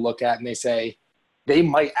that they look at and they say they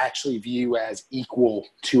might actually view as equal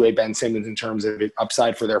to a Ben Simmons in terms of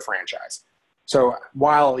upside for their franchise. So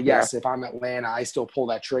while, yes, if I'm Atlanta, I still pull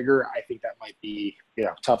that trigger, I think that might be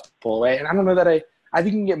tough to pull away. And I don't know that I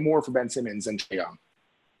think you can get more for Ben Simmons than Trae Young.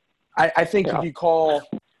 I think if you call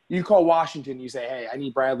Washington, you say, hey, I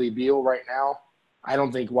need Bradley Beal right now. I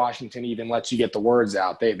don't think Washington even lets you get the words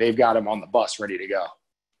out. They've got him on the bus ready to go.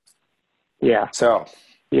 Yeah. So,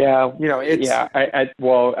 yeah. It's – yeah.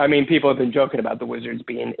 I mean, people have been joking about the Wizards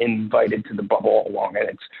being invited to the bubble all along,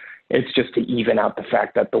 and it's just to even out the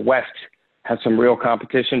fact that the West has some real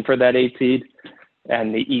competition for that 8 seed,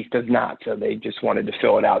 and the East does not. So they just wanted to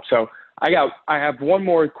fill it out. So I have one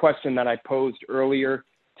more question that I posed earlier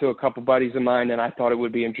to a couple buddies of mine, and I thought it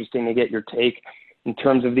would be interesting to get your take in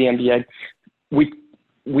terms of the NBA.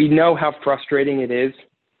 We know how frustrating it is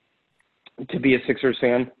to be a Sixers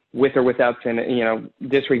fan, with or without,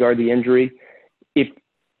 disregard the injury.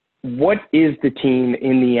 What is the team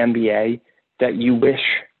in the NBA that you wish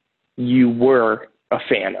you were a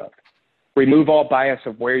fan of? Remove all bias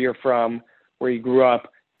of where you're from, where you grew up,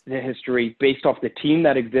 the history, based off the team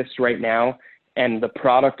that exists right now and the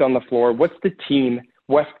product on the floor. What's the team,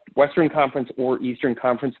 Western Conference or Eastern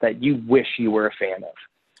Conference, that you wish you were a fan of?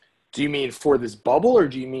 Do you mean for this bubble, or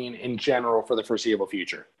do you mean in general for the foreseeable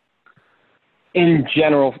future? In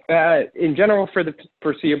general for the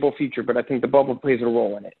foreseeable future, but I think the bubble plays a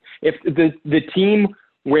role in it. If the team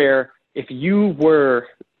where if you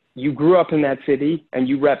grew up in that city and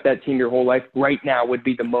you rep that team your whole life, right now would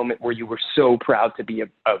be the moment where you were so proud to be a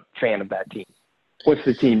fan of that team. What's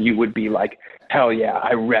the team you would be like, hell yeah,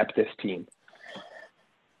 I rep this team?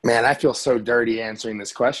 Man, I feel so dirty answering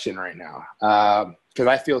this question right now because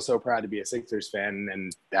I feel so proud to be a Sixers fan,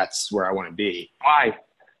 and that's where I want to be. Why?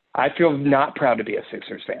 I feel not proud to be a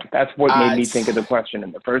Sixers fan. That's what made me think of the question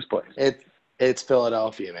in the first place. It's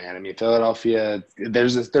Philadelphia, man. I mean, Philadelphia.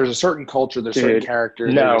 There's a certain culture, there's certain character,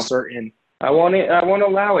 no. there's a certain. I want to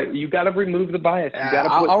allow it. You got to remove the bias. You got to.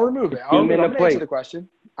 I'll remove it. I'm going to answer the question.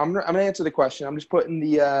 I'm going to answer the question. I'm just putting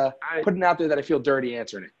putting out there that I feel dirty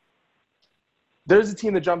answering it. There's a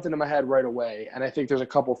team that jumped into my head right away, and I think there's a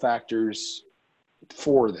couple factors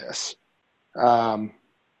for this. But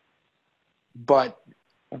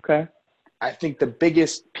okay, I think the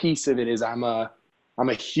biggest piece of it is I'm a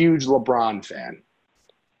huge LeBron fan.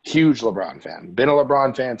 Huge LeBron fan. Been a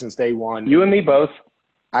LeBron fan since day one. You and me both.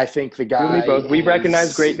 I think the guy. You and me both. We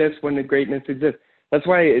recognize greatness when the greatness exists. That's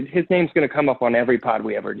why his name's going to come up on every pod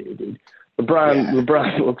we ever do, dude.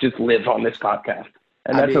 LeBron will just live on this podcast,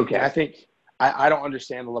 and that's okay. I think I don't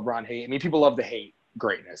understand the LeBron hate. I mean, people love to hate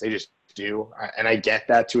greatness. They just do, and I get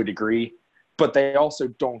that to a degree. But they also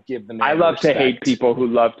don't give the man I love respect. To hate people who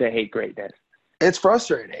love to hate greatness. It's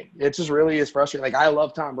frustrating. It just really is frustrating. Like, I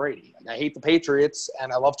love Tom Brady. Like, I hate the Patriots,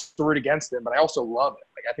 and I love to root against them, but I also love it.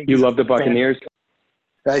 Like, I think you love the Buccaneers?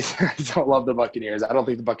 I don't love the Buccaneers. I don't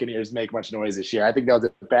think the Buccaneers make much noise this year. I think that was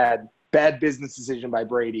a bad business decision by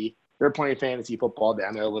Brady. They're playing fantasy football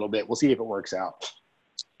down there a little bit. We'll see if it works out.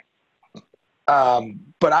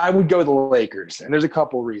 But I would go with the Lakers, and there's a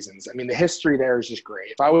couple reasons. I mean, the history there is just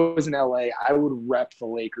great. If I was in LA, I would rep the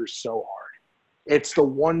Lakers so hard. It's the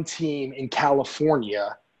one team in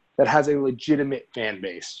California that has a legitimate fan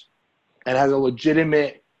base and has a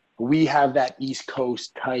legitimate, we have that East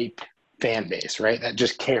Coast type fan base, right? That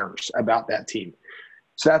just cares about that team.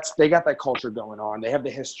 So they got that culture going on. They have the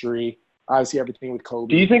history, obviously everything with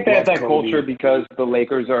Kobe. Do you think they have that culture because the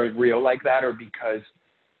Lakers are real like that, or because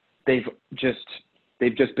they've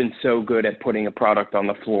just been so good at putting a product on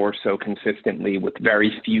the floor so consistently with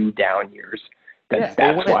very few down years that's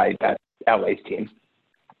why that's LA's team?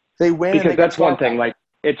 They win because that's one thing. Like,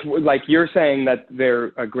 it's like you're saying that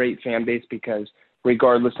they're a great fan base because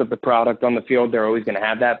regardless of the product on the field, they're always going to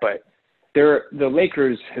have that. But the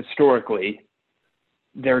Lakers historically,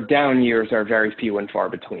 their down years are very few and far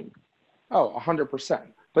between. Oh, 100%.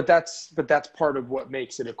 But that's part of what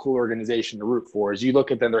makes it a cool organization to root for. Is you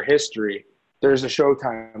look at their history. There's the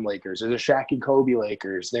Showtime Lakers. There's the Shaq and Kobe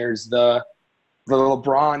Lakers. There's the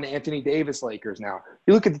LeBron, Anthony Davis Lakers now.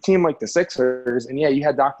 You look at the team like the Sixers, and, yeah, you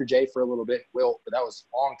had Dr. J for a little bit, but that was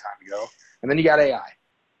a long time ago. And then you got AI.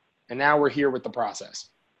 And now we're here with the process.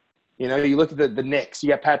 You look at the Knicks. You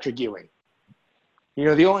got Patrick Ewing.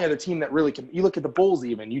 The only other team that really can – you look at the Bulls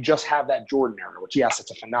even. You just have that Jordan era, which, yes, it's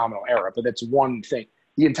a phenomenal era, but that's one thing.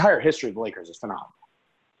 The entire history of the Lakers is phenomenal.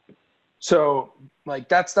 So, like,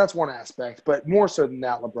 that's one aspect, but more so than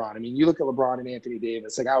that, LeBron. I mean, you look at LeBron and Anthony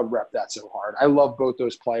Davis, like, I would rep that so hard. I love both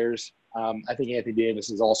those players. I think Anthony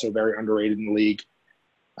Davis is also very underrated in the league.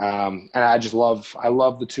 And I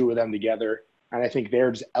love the two of them together. And I think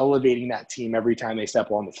they're just elevating that team every time they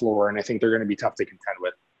step on the floor. And I think they're going to be tough to contend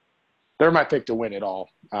with. They're my pick to win it all.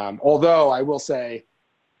 Although I will say,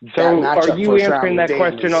 so are you answering that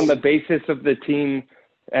question on the basis of the team?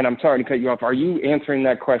 And I'm sorry to cut you off. Are you answering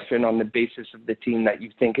that question on the basis of the team that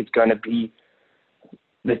you think is going to be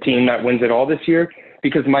the team that wins it all this year?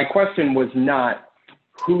 Because my question was not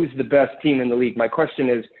who's the best team in the league. My question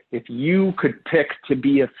is, if you could pick to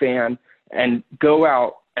be a fan and go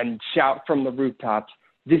out and shout from the rooftops,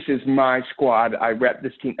 this is my squad, I rep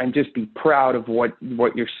this team, and just be proud of what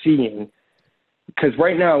you're seeing. Because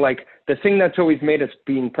right now, like, the thing that's always made us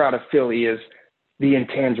being proud of Philly is the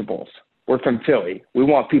intangibles. We're from Philly. We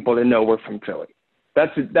want people to know we're from Philly.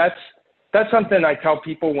 That's something I tell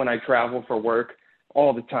people when I travel for work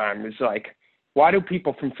all the time. It's like, why do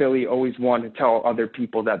people from Philly always want to tell other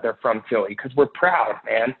people that they're from Philly? Because we're proud,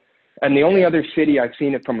 man. And the only other city I've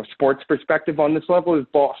seen it from a sports perspective on this level is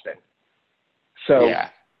Boston. So,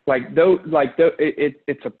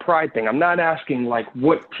 it's a pride thing. I'm not asking, like,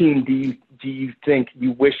 what team do you think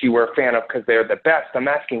you wish you were a fan of because they're the best? I'm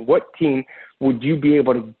asking, what team would you be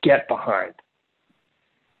able to get behind?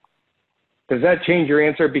 Does that change your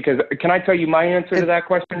answer? Because can I tell you my answer to that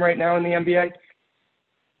question right now in the NBA?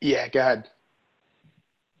 Yeah, go ahead.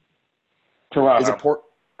 Toronto. Is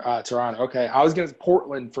it Toronto? Okay. I was going to –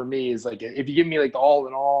 Portland for me is like – if you give me like the all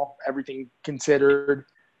in all, everything considered,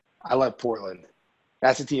 I love Portland.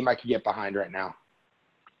 That's a team I could get behind right now.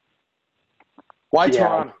 Why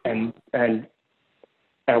Toronto? And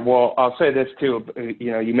well, I'll say this too.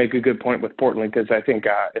 You know, you make a good point with Portland because I think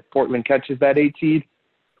if Portland catches that 8 seed,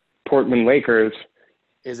 Portland Lakers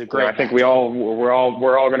is a great. I think we're all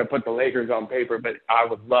going to put the Lakers on paper, but I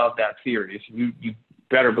would love that series. You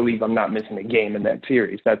better believe I'm not missing a game in that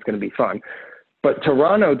series. That's going to be fun. But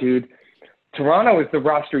Toronto, dude, Toronto is the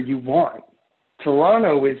roster you want.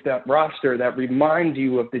 Toronto is that roster that reminds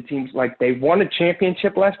you of the teams. Like, they won a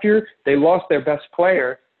championship last year. They lost their best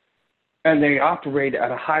player, and they operate at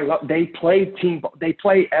a high level. They play team.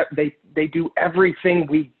 They do everything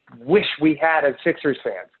we wish we had as Sixers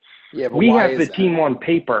fans. Yeah, but we have the team on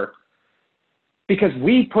paper because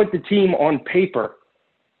we put the team on paper.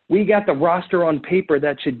 We got the roster on paper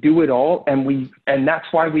that should do it all, and that's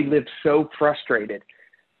why we live so frustrated.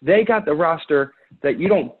 They got the roster that you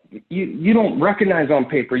don't recognize on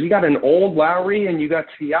paper. You got an old Lowry and you got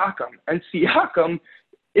Siakam, and Siakam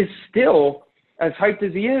is still, as hyped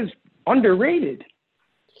as he is, underrated.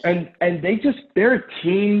 And they're a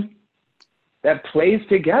team that plays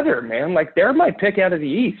together, man. Like, they're my pick out of the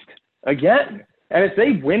East again. And if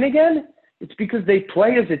they win again, it's because they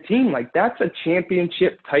play as a team. Like, that's a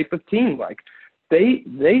championship type of team. Like,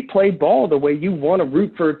 they play ball the way you want to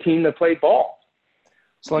root for a team to play ball.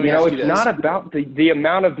 So let me ask you this. It's not about the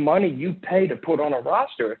amount of money you pay to put on a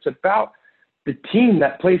roster. It's about the team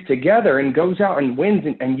that plays together and goes out and wins,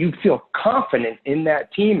 and you feel confident in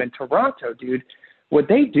that team. And Toronto, dude, what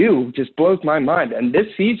they do just blows my mind. And this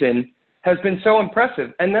season has been so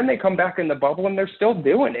impressive. And then they come back in the bubble, and they're still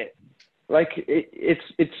doing it. Like,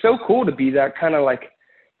 it's so cool to be that kind of, like,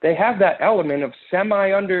 they have that element of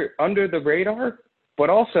semi under the radar,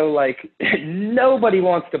 but also, like, nobody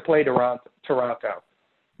wants to play Toronto.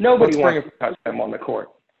 Nobody wants to touch them on the court.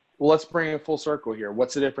 Well, let's bring it full circle here.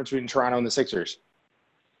 What's the difference between Toronto and the Sixers?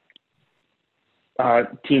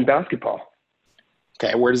 Team basketball.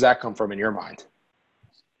 Okay, where does that come from in your mind?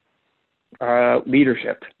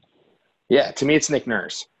 Leadership. Yeah, to me, it's Nick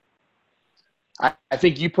Nurse. I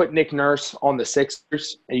think you put Nick Nurse on the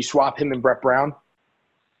Sixers and you swap him and Brett Brown,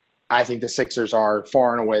 I think the Sixers are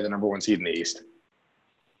far and away the number 1 seed in the East.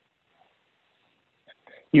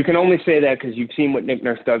 You can only say that because you've seen what Nick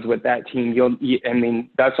Nurse does with that team. I mean,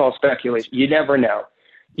 that's all speculation. You never know.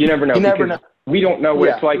 You never know. We don't know what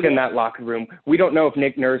it's like in that locker room. We don't know if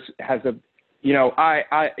Nick Nurse has a,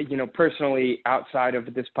 I personally, outside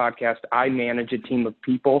of this podcast, I manage a team of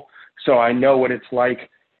people. So I know what it's like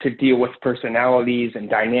to deal with personalities and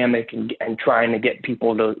dynamic and trying to get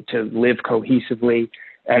people to live cohesively.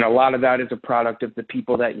 And a lot of that is a product of the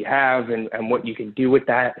people that you have and what you can do with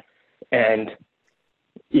that. And,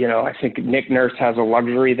 I think Nick Nurse has a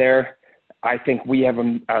luxury there. I think we have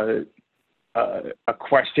a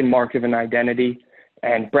question mark of an identity,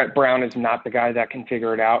 and Brett Brown is not the guy that can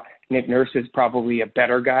figure it out. Nick Nurse is probably a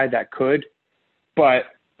better guy that could, but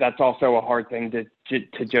that's also a hard thing to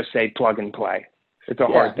just say plug and play. It's a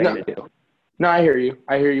hard thing to do. No, I hear you.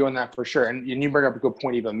 I hear you on that for sure. And you bring up a good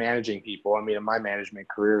point about managing people. I mean, in my management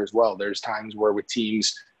career as well, there's times where with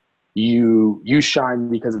teams, you shine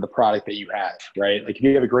because of the product that you have, right? Like if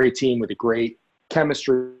you have a great team with a great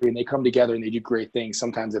chemistry and they come together and they do great things,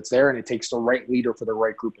 sometimes it's there and it takes the right leader for the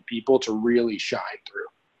right group of people to really shine through.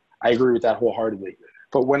 I agree with that wholeheartedly.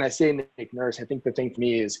 But when I say Nick Nurse, I think the thing for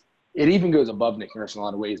me is it even goes above Nick Nurse in a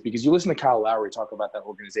lot of ways because you listen to Kyle Lowry talk about that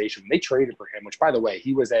organization. They traded for him, which, by the way,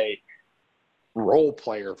 he was a role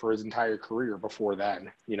player for his entire career before then,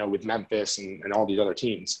 with Memphis and all these other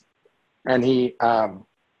teams. And he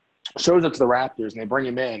shows up to the Raptors and they bring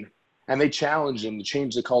him in and they challenge him to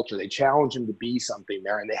change the culture. They challenge him to be something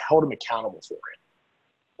there and they held him accountable for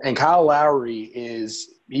it. And Kyle Lowry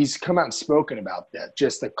he's come out and spoken about that,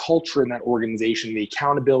 just the culture in that organization, the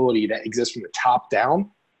accountability that exists from the top down.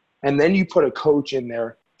 And then you put a coach in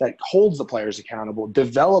there that holds the players accountable,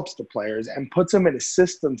 develops the players, and puts them in a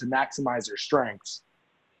system to maximize their strengths.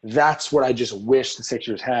 That's what I just wish the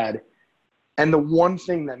Sixers had. And the one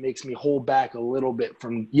thing that makes me hold back a little bit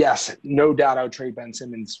from, yes, no doubt I would trade Ben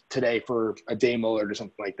Simmons today for a Dame Lillard or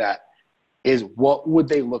something like that, is what would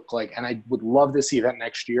they look like? And I would love to see that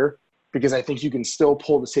next year because I think you can still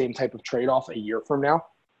pull the same type of trade-off a year from now.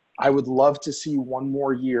 I would love to see one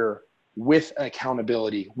more year with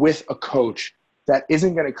accountability, with a coach that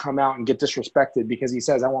isn't going to come out and get disrespected because he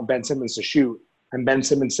says, I want Ben Simmons to shoot, and Ben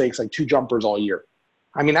Simmons takes like 2 jumpers all year.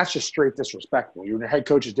 I mean, that's just straight disrespectful. Your head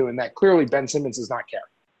coach is doing that. Clearly, Ben Simmons does not care.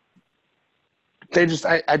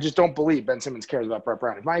 I just don't believe Ben Simmons cares about Brett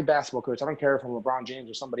Brown. If my basketball coach, I don't care if I'm LeBron James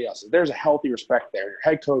or somebody else. If there's a healthy respect there, your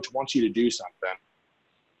head coach wants you to do something,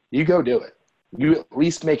 you go do it. You at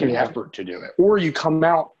least make an effort to do it. Or you come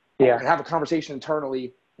out and have a conversation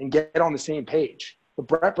internally and get on the same page. But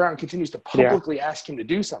Brett Brown continues to publicly ask him to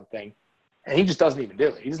do something, and he just doesn't even do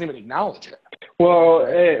it. He doesn't even acknowledge it.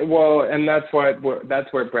 Well, and that's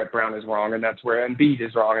where Brett Brown is wrong, and that's where Embiid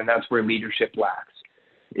is wrong, and that's where leadership lacks.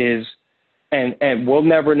 And we'll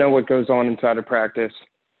never know what goes on inside of practice.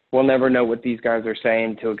 We'll never know what these guys are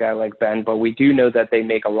saying to a guy like Ben, but we do know that they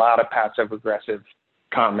make a lot of passive-aggressive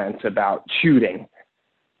comments about shooting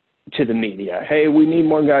to the media. Hey, we need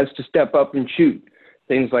more guys to step up and shoot,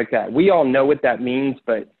 things like that. We all know what that means,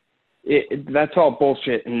 but that's all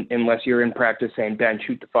bullshit unless you're in practice saying, Ben,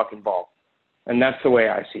 shoot the fucking ball. And that's the way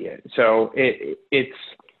I see it. So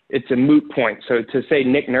it's a moot point. So to say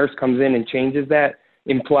Nick Nurse comes in and changes that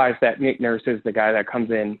implies that Nick Nurse is the guy that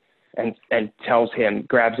comes in and tells him,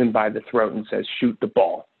 grabs him by the throat and says, shoot the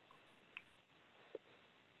ball.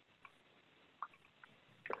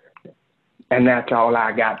 And that's all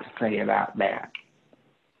I got to say about that.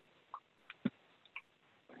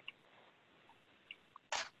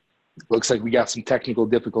 Looks like we got some technical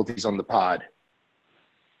difficulties on the pod.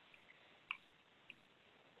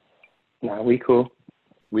 No, we cool.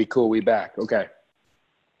 We cool. We back. Okay.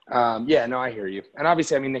 I hear you. And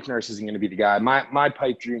obviously, I mean, Nick Nurse isn't going to be the guy. My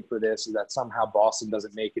pipe dream for this is that somehow Boston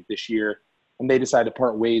doesn't make it this year and they decide to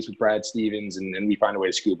part ways with Brad Stevens and we find a way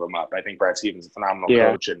to scoop him up. I think Brad Stevens is a phenomenal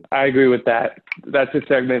coach. And I agree with that. That's a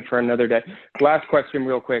segment for another day. Last question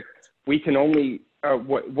real quick. We can only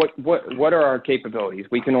what are our capabilities?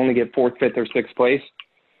 We can only get 4th, 5th, or 6th place.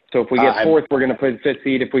 So if we get 4th, we're going to play the 5th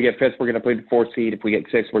seed. If we get 5th, we're going to play the 4th seed. If we get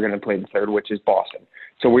 6th, we're going to play the 3rd, which is Boston.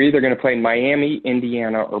 So we're either going to play Miami,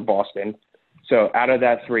 Indiana, or Boston. So out of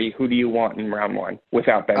that 3, who do you want in round 1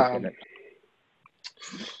 without Ben Simmons?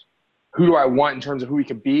 Who do I want in terms of who we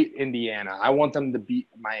could beat? Indiana. I want them to beat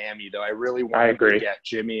Miami, though. I really want to get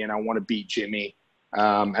Jimmy, and I want to beat Jimmy.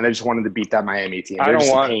 And I just wanted to beat that Miami team. I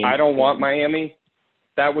don't want Miami.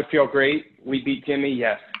 That would feel great. We beat Jimmy,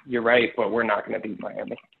 yes, you're right, but we're not going to beat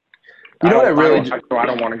Miami. I don't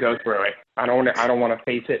want to go through it. I don't want to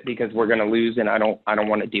face it because we're going to lose, and I don't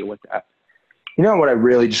want to deal with that. You know what I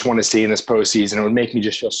really just want to see in this postseason? It would make me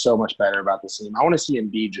just feel so much better about this team. I want to see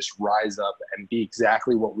Embiid just rise up and be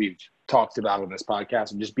exactly what we've talked about on this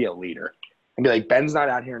podcast and just be a leader. And be like, Ben's not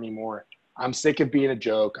out here anymore. I'm sick of being a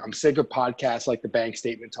joke. I'm sick of podcasts like the Bank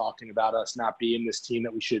Statement talking about us not being this team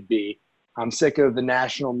that we should be. I'm sick of the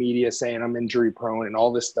national media saying I'm injury prone and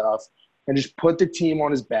all this stuff. And just put the team on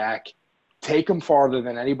his back, take him farther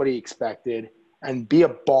than anybody expected, and be a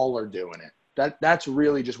baller doing it. That's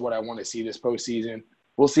really just what I want to see this postseason.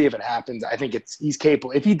 We'll see if it happens. I think he's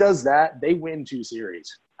capable. If he does that, they win 2 series.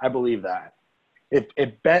 I believe that.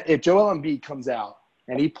 If Joel Embiid comes out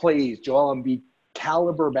and he plays Joel Embiid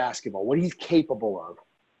caliber basketball, what he's capable of,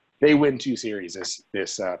 they win 2 series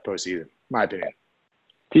this postseason. My opinion.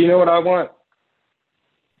 Do you know what I want?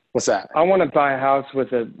 What's that? I want to buy a house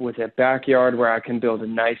with a backyard where I can build a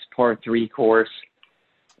nice par 3 course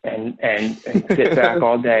and sit back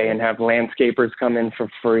all day and have landscapers come in for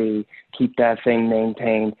free, keep that thing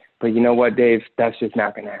maintained. But you know what, Dave? That's just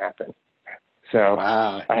not going to happen. So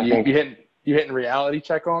Wow, I you think hitting reality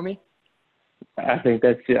check on me? I think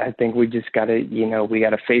we just got to, we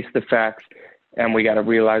got to face the facts, and we got to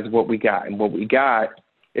realize what we got. And what we got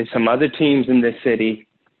is some other teams in this city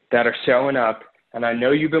that are showing up. And I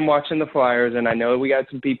know you've been watching the Flyers, and I know we got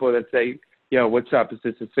some people that say, yo, what's up? Is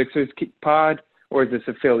this a Sixers pod or is this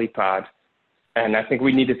a Philly pod? And I think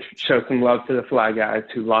we need to show some love to the Fly guys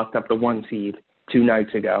who locked up the 1 seed 2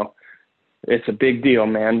 nights ago. It's a big deal,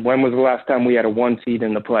 man. When was the last time we had a 1 seed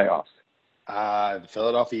in the playoffs? The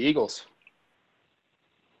Philadelphia Eagles.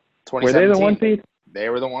 Were they the 1 seed? They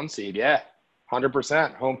were the 1 seed, yeah.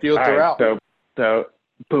 100%. Home field All throughout. Right, so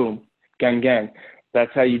boom, gang.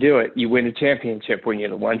 That's how you do it. You win a championship when you're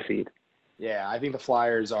the 1 seed. Yeah, I think the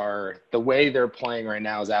Flyers the way they're playing right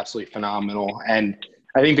now is absolutely phenomenal. And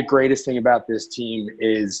I think the greatest thing about this team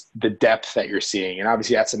is the depth that you're seeing. And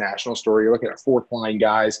obviously that's a national story. You're looking at fourth line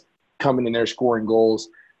guys coming in there scoring goals.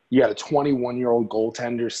 You got a 21-year-old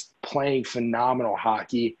goaltender playing phenomenal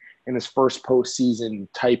hockey in his first postseason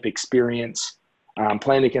type experience,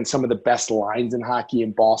 playing against some of the best lines in hockey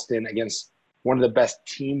in Boston, against one of the best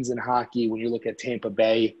teams in hockey when you look at Tampa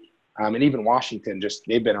Bay. And even Washington,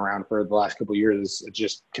 they've been around for the last couple of years,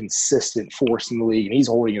 just consistent force in the league, and he's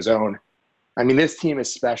holding his own. I mean, this team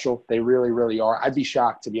is special. They really, really are. I'd be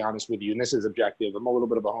shocked, to be honest with you, and this is objective. I'm a little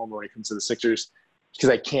bit of a homer when it comes to the Sixers because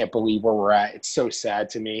I can't believe where we're at. It's so sad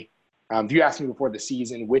to me. If you asked me before the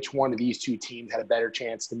season which one of these two teams had a better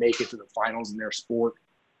chance to make it to the finals in their sport,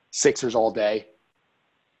 Sixers all day.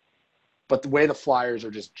 But the way the Flyers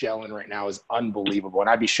are just gelling right now is unbelievable, and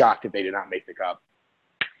I'd be shocked if they did not make the Cup.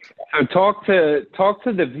 So talk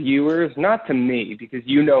to the viewers, not to me, because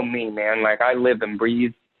you know me, man. Like, I live and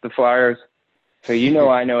breathe the Flyers, so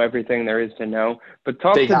I know everything there is to know. But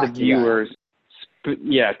talk to the viewers.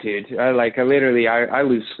 Yeah, dude. I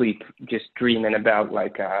lose sleep just dreaming about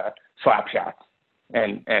slap shots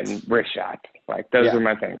and wrist shots. Like, those are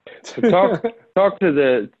my things. So talk to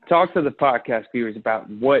the podcast viewers about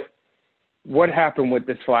what happened with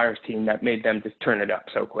this Flyers team that made them just turn it up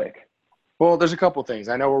so quick. Well, there's a couple things.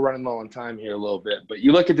 I know we're running low on time here a little bit, but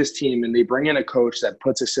you look at this team and they bring in a coach that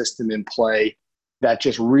puts a system in play that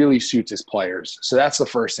just really suits his players. So that's the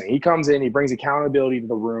first thing. He comes in, he brings accountability to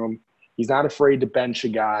the room. He's not afraid to bench a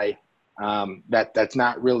guy that's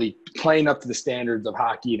not really playing up to the standards of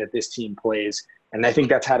hockey that this team plays. And I think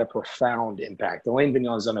that's had a profound impact. Alain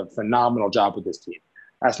Vigneault has done a phenomenal job with this team.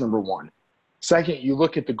 That's number one. Second, you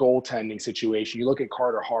look at the goaltending situation. You look at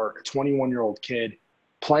Carter Hart, a 21-year-old kid,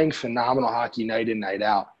 playing phenomenal hockey night in, night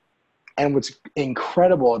out. And what's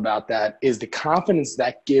incredible about that is the confidence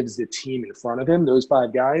that gives the team in front of him, those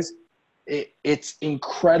 5 guys. It's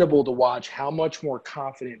incredible to watch how much more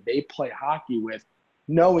confident they play hockey with,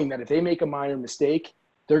 knowing that if they make a minor mistake,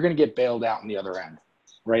 they're going to get bailed out on the other end,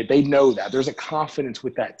 right? They know that. There's a confidence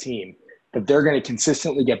with that team that they're going to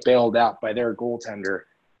consistently get bailed out by their goaltender.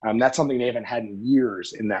 That's something they haven't had in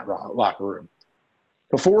years in that locker room.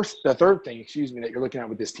 The third thing, that you're looking at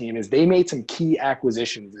with this team is they made some key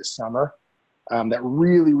acquisitions this summer that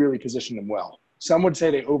really, really positioned them well. Some would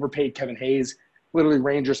say they overpaid Kevin Hayes. Literally,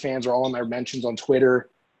 Rangers fans are all in my mentions on Twitter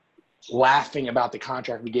laughing about the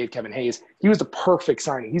contract we gave Kevin Hayes. He was the perfect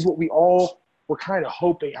signing. He's what we all were kind of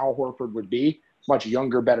hoping Al Horford would be, much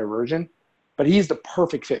younger, better version. But he's the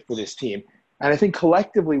perfect fit for this team. And I think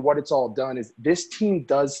collectively what it's all done is this team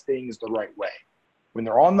does things the right way. When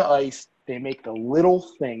they're on the ice, they make the little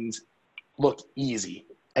things look easy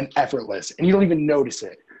and effortless, and you don't even notice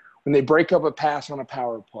it. When they break up a pass on a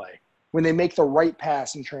power play, when they make the right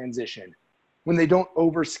pass in transition, when they don't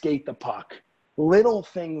overskate the puck. Little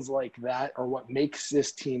things like that are what makes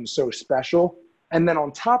this team so special. And then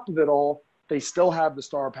on top of it all, they still have the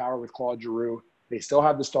star power with Claude Giroux. They still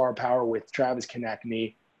have the star power with Travis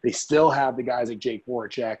Konecny. They still have the guys like Jake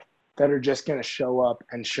Voracek that are just going to show up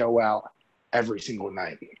and show out every single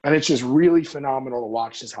night. And it's just really phenomenal to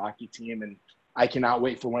watch this hockey team, and I cannot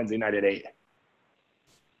wait for Wednesday night at 8.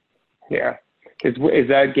 Yeah. Is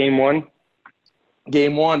that game 1?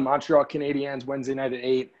 Game 1, Montreal Canadiens, Wednesday night at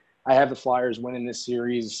 8. I have the Flyers winning this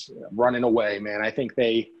series, running away, man. I think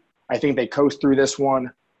they coast through this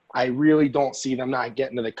one. I really don't see them not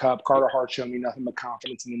getting to the Cup. Carter Hart showed me nothing but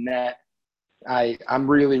confidence in the net.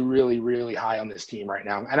 I'm really, really, really high on this team right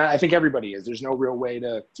now. And I think everybody is. There's no real way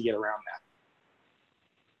to get around that.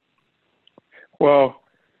 Well,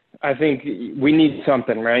 I think we need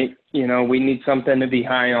something, right? We need something to be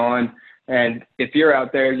high on. And if you're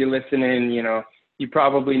out there, you're listening, you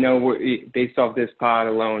probably know, based off this pod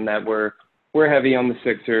alone, that we're we're heavy on the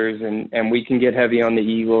Sixers, and we can get heavy on the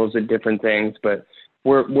Eagles and different things, but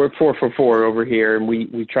we're 4 for 4 over here, and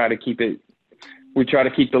we try to keep it. We try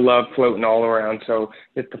to keep the love floating all around. So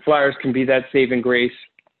if the Flyers can be that saving grace,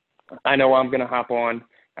 I know I'm going to hop on,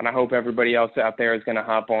 and I hope everybody else out there is going to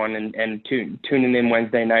hop on and tuning in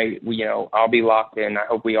Wednesday night. I'll be locked in. I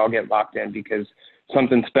hope we all get locked in because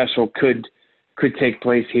something special could take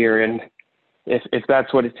place here. And if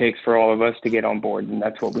that's what it takes for all of us to get on board, and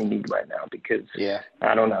that's what we need right now because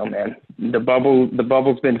I don't know, man, the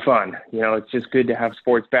bubble's been fun. It's just good to have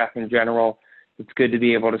sports back in general. It's good to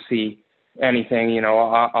be able to see anything.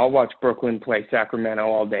 I'll watch Brooklyn play Sacramento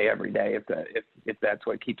all day, every day, if that's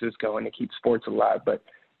what keeps us going to keep sports alive. But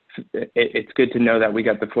it's good to know that we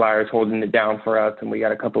got the Flyers holding it down for us, and we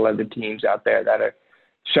got a couple other teams out there that are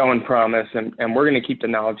showing promise, and we're going to keep the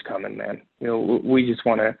knowledge coming, man. We just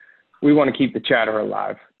want to keep the chatter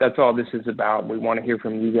alive. That's all this is about. We want to hear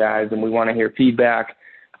from you guys, and we want to hear feedback.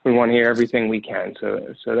 We want to hear everything we can.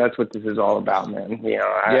 So that's what this is all about, man.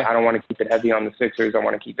 I don't want to keep it heavy on the Sixers. I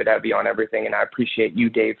want to keep it heavy on everything. And I appreciate you,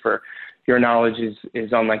 Dave, for your knowledge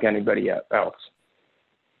is unlike anybody else.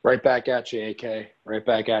 Right back at you, AK. Right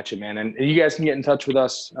back at you, man. And you guys can get in touch with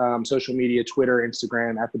us, social media, Twitter,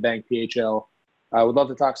 Instagram, @TheBankPHL. We'd love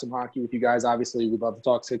to talk some hockey with you guys. Obviously, we'd love to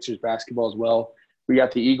talk Sixers basketball as well. We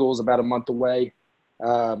got the Eagles about a month away,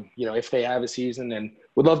 if they have a season. And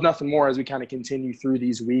would love nothing more as we kind of continue through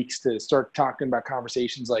these weeks to start talking about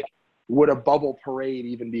conversations like, would a bubble parade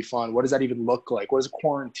even be fun? What does that even look like? What does a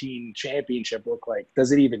quarantine championship look like?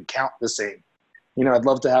 Does it even count the same? I'd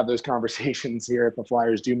love to have those conversations here if the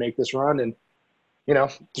Flyers do make this run. And,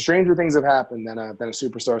 stranger things have happened than a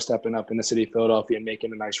superstar stepping up in the city of Philadelphia and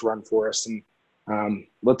making a nice run for us. And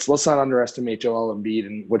let's not underestimate Joel Embiid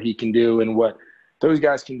and what he can do and what those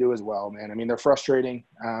guys can do as well, man. I mean, they're frustrating.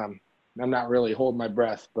 I'm not really holding my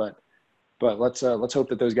breath, but let's hope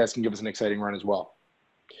that those guys can give us an exciting run as well.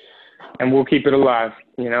 And we'll keep it alive.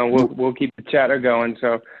 We'll keep the chatter going.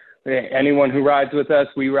 So anyone who rides with us,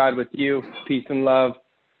 we ride with you. Peace and love,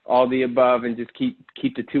 all the above, and just keep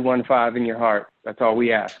the 215 in your heart. That's all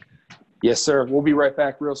we ask. Yes, sir. We'll be right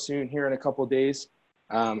back real soon here in a couple of days,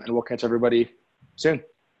 and we'll catch everybody soon.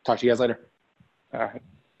 Talk to you guys later. All right.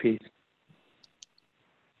 Peace.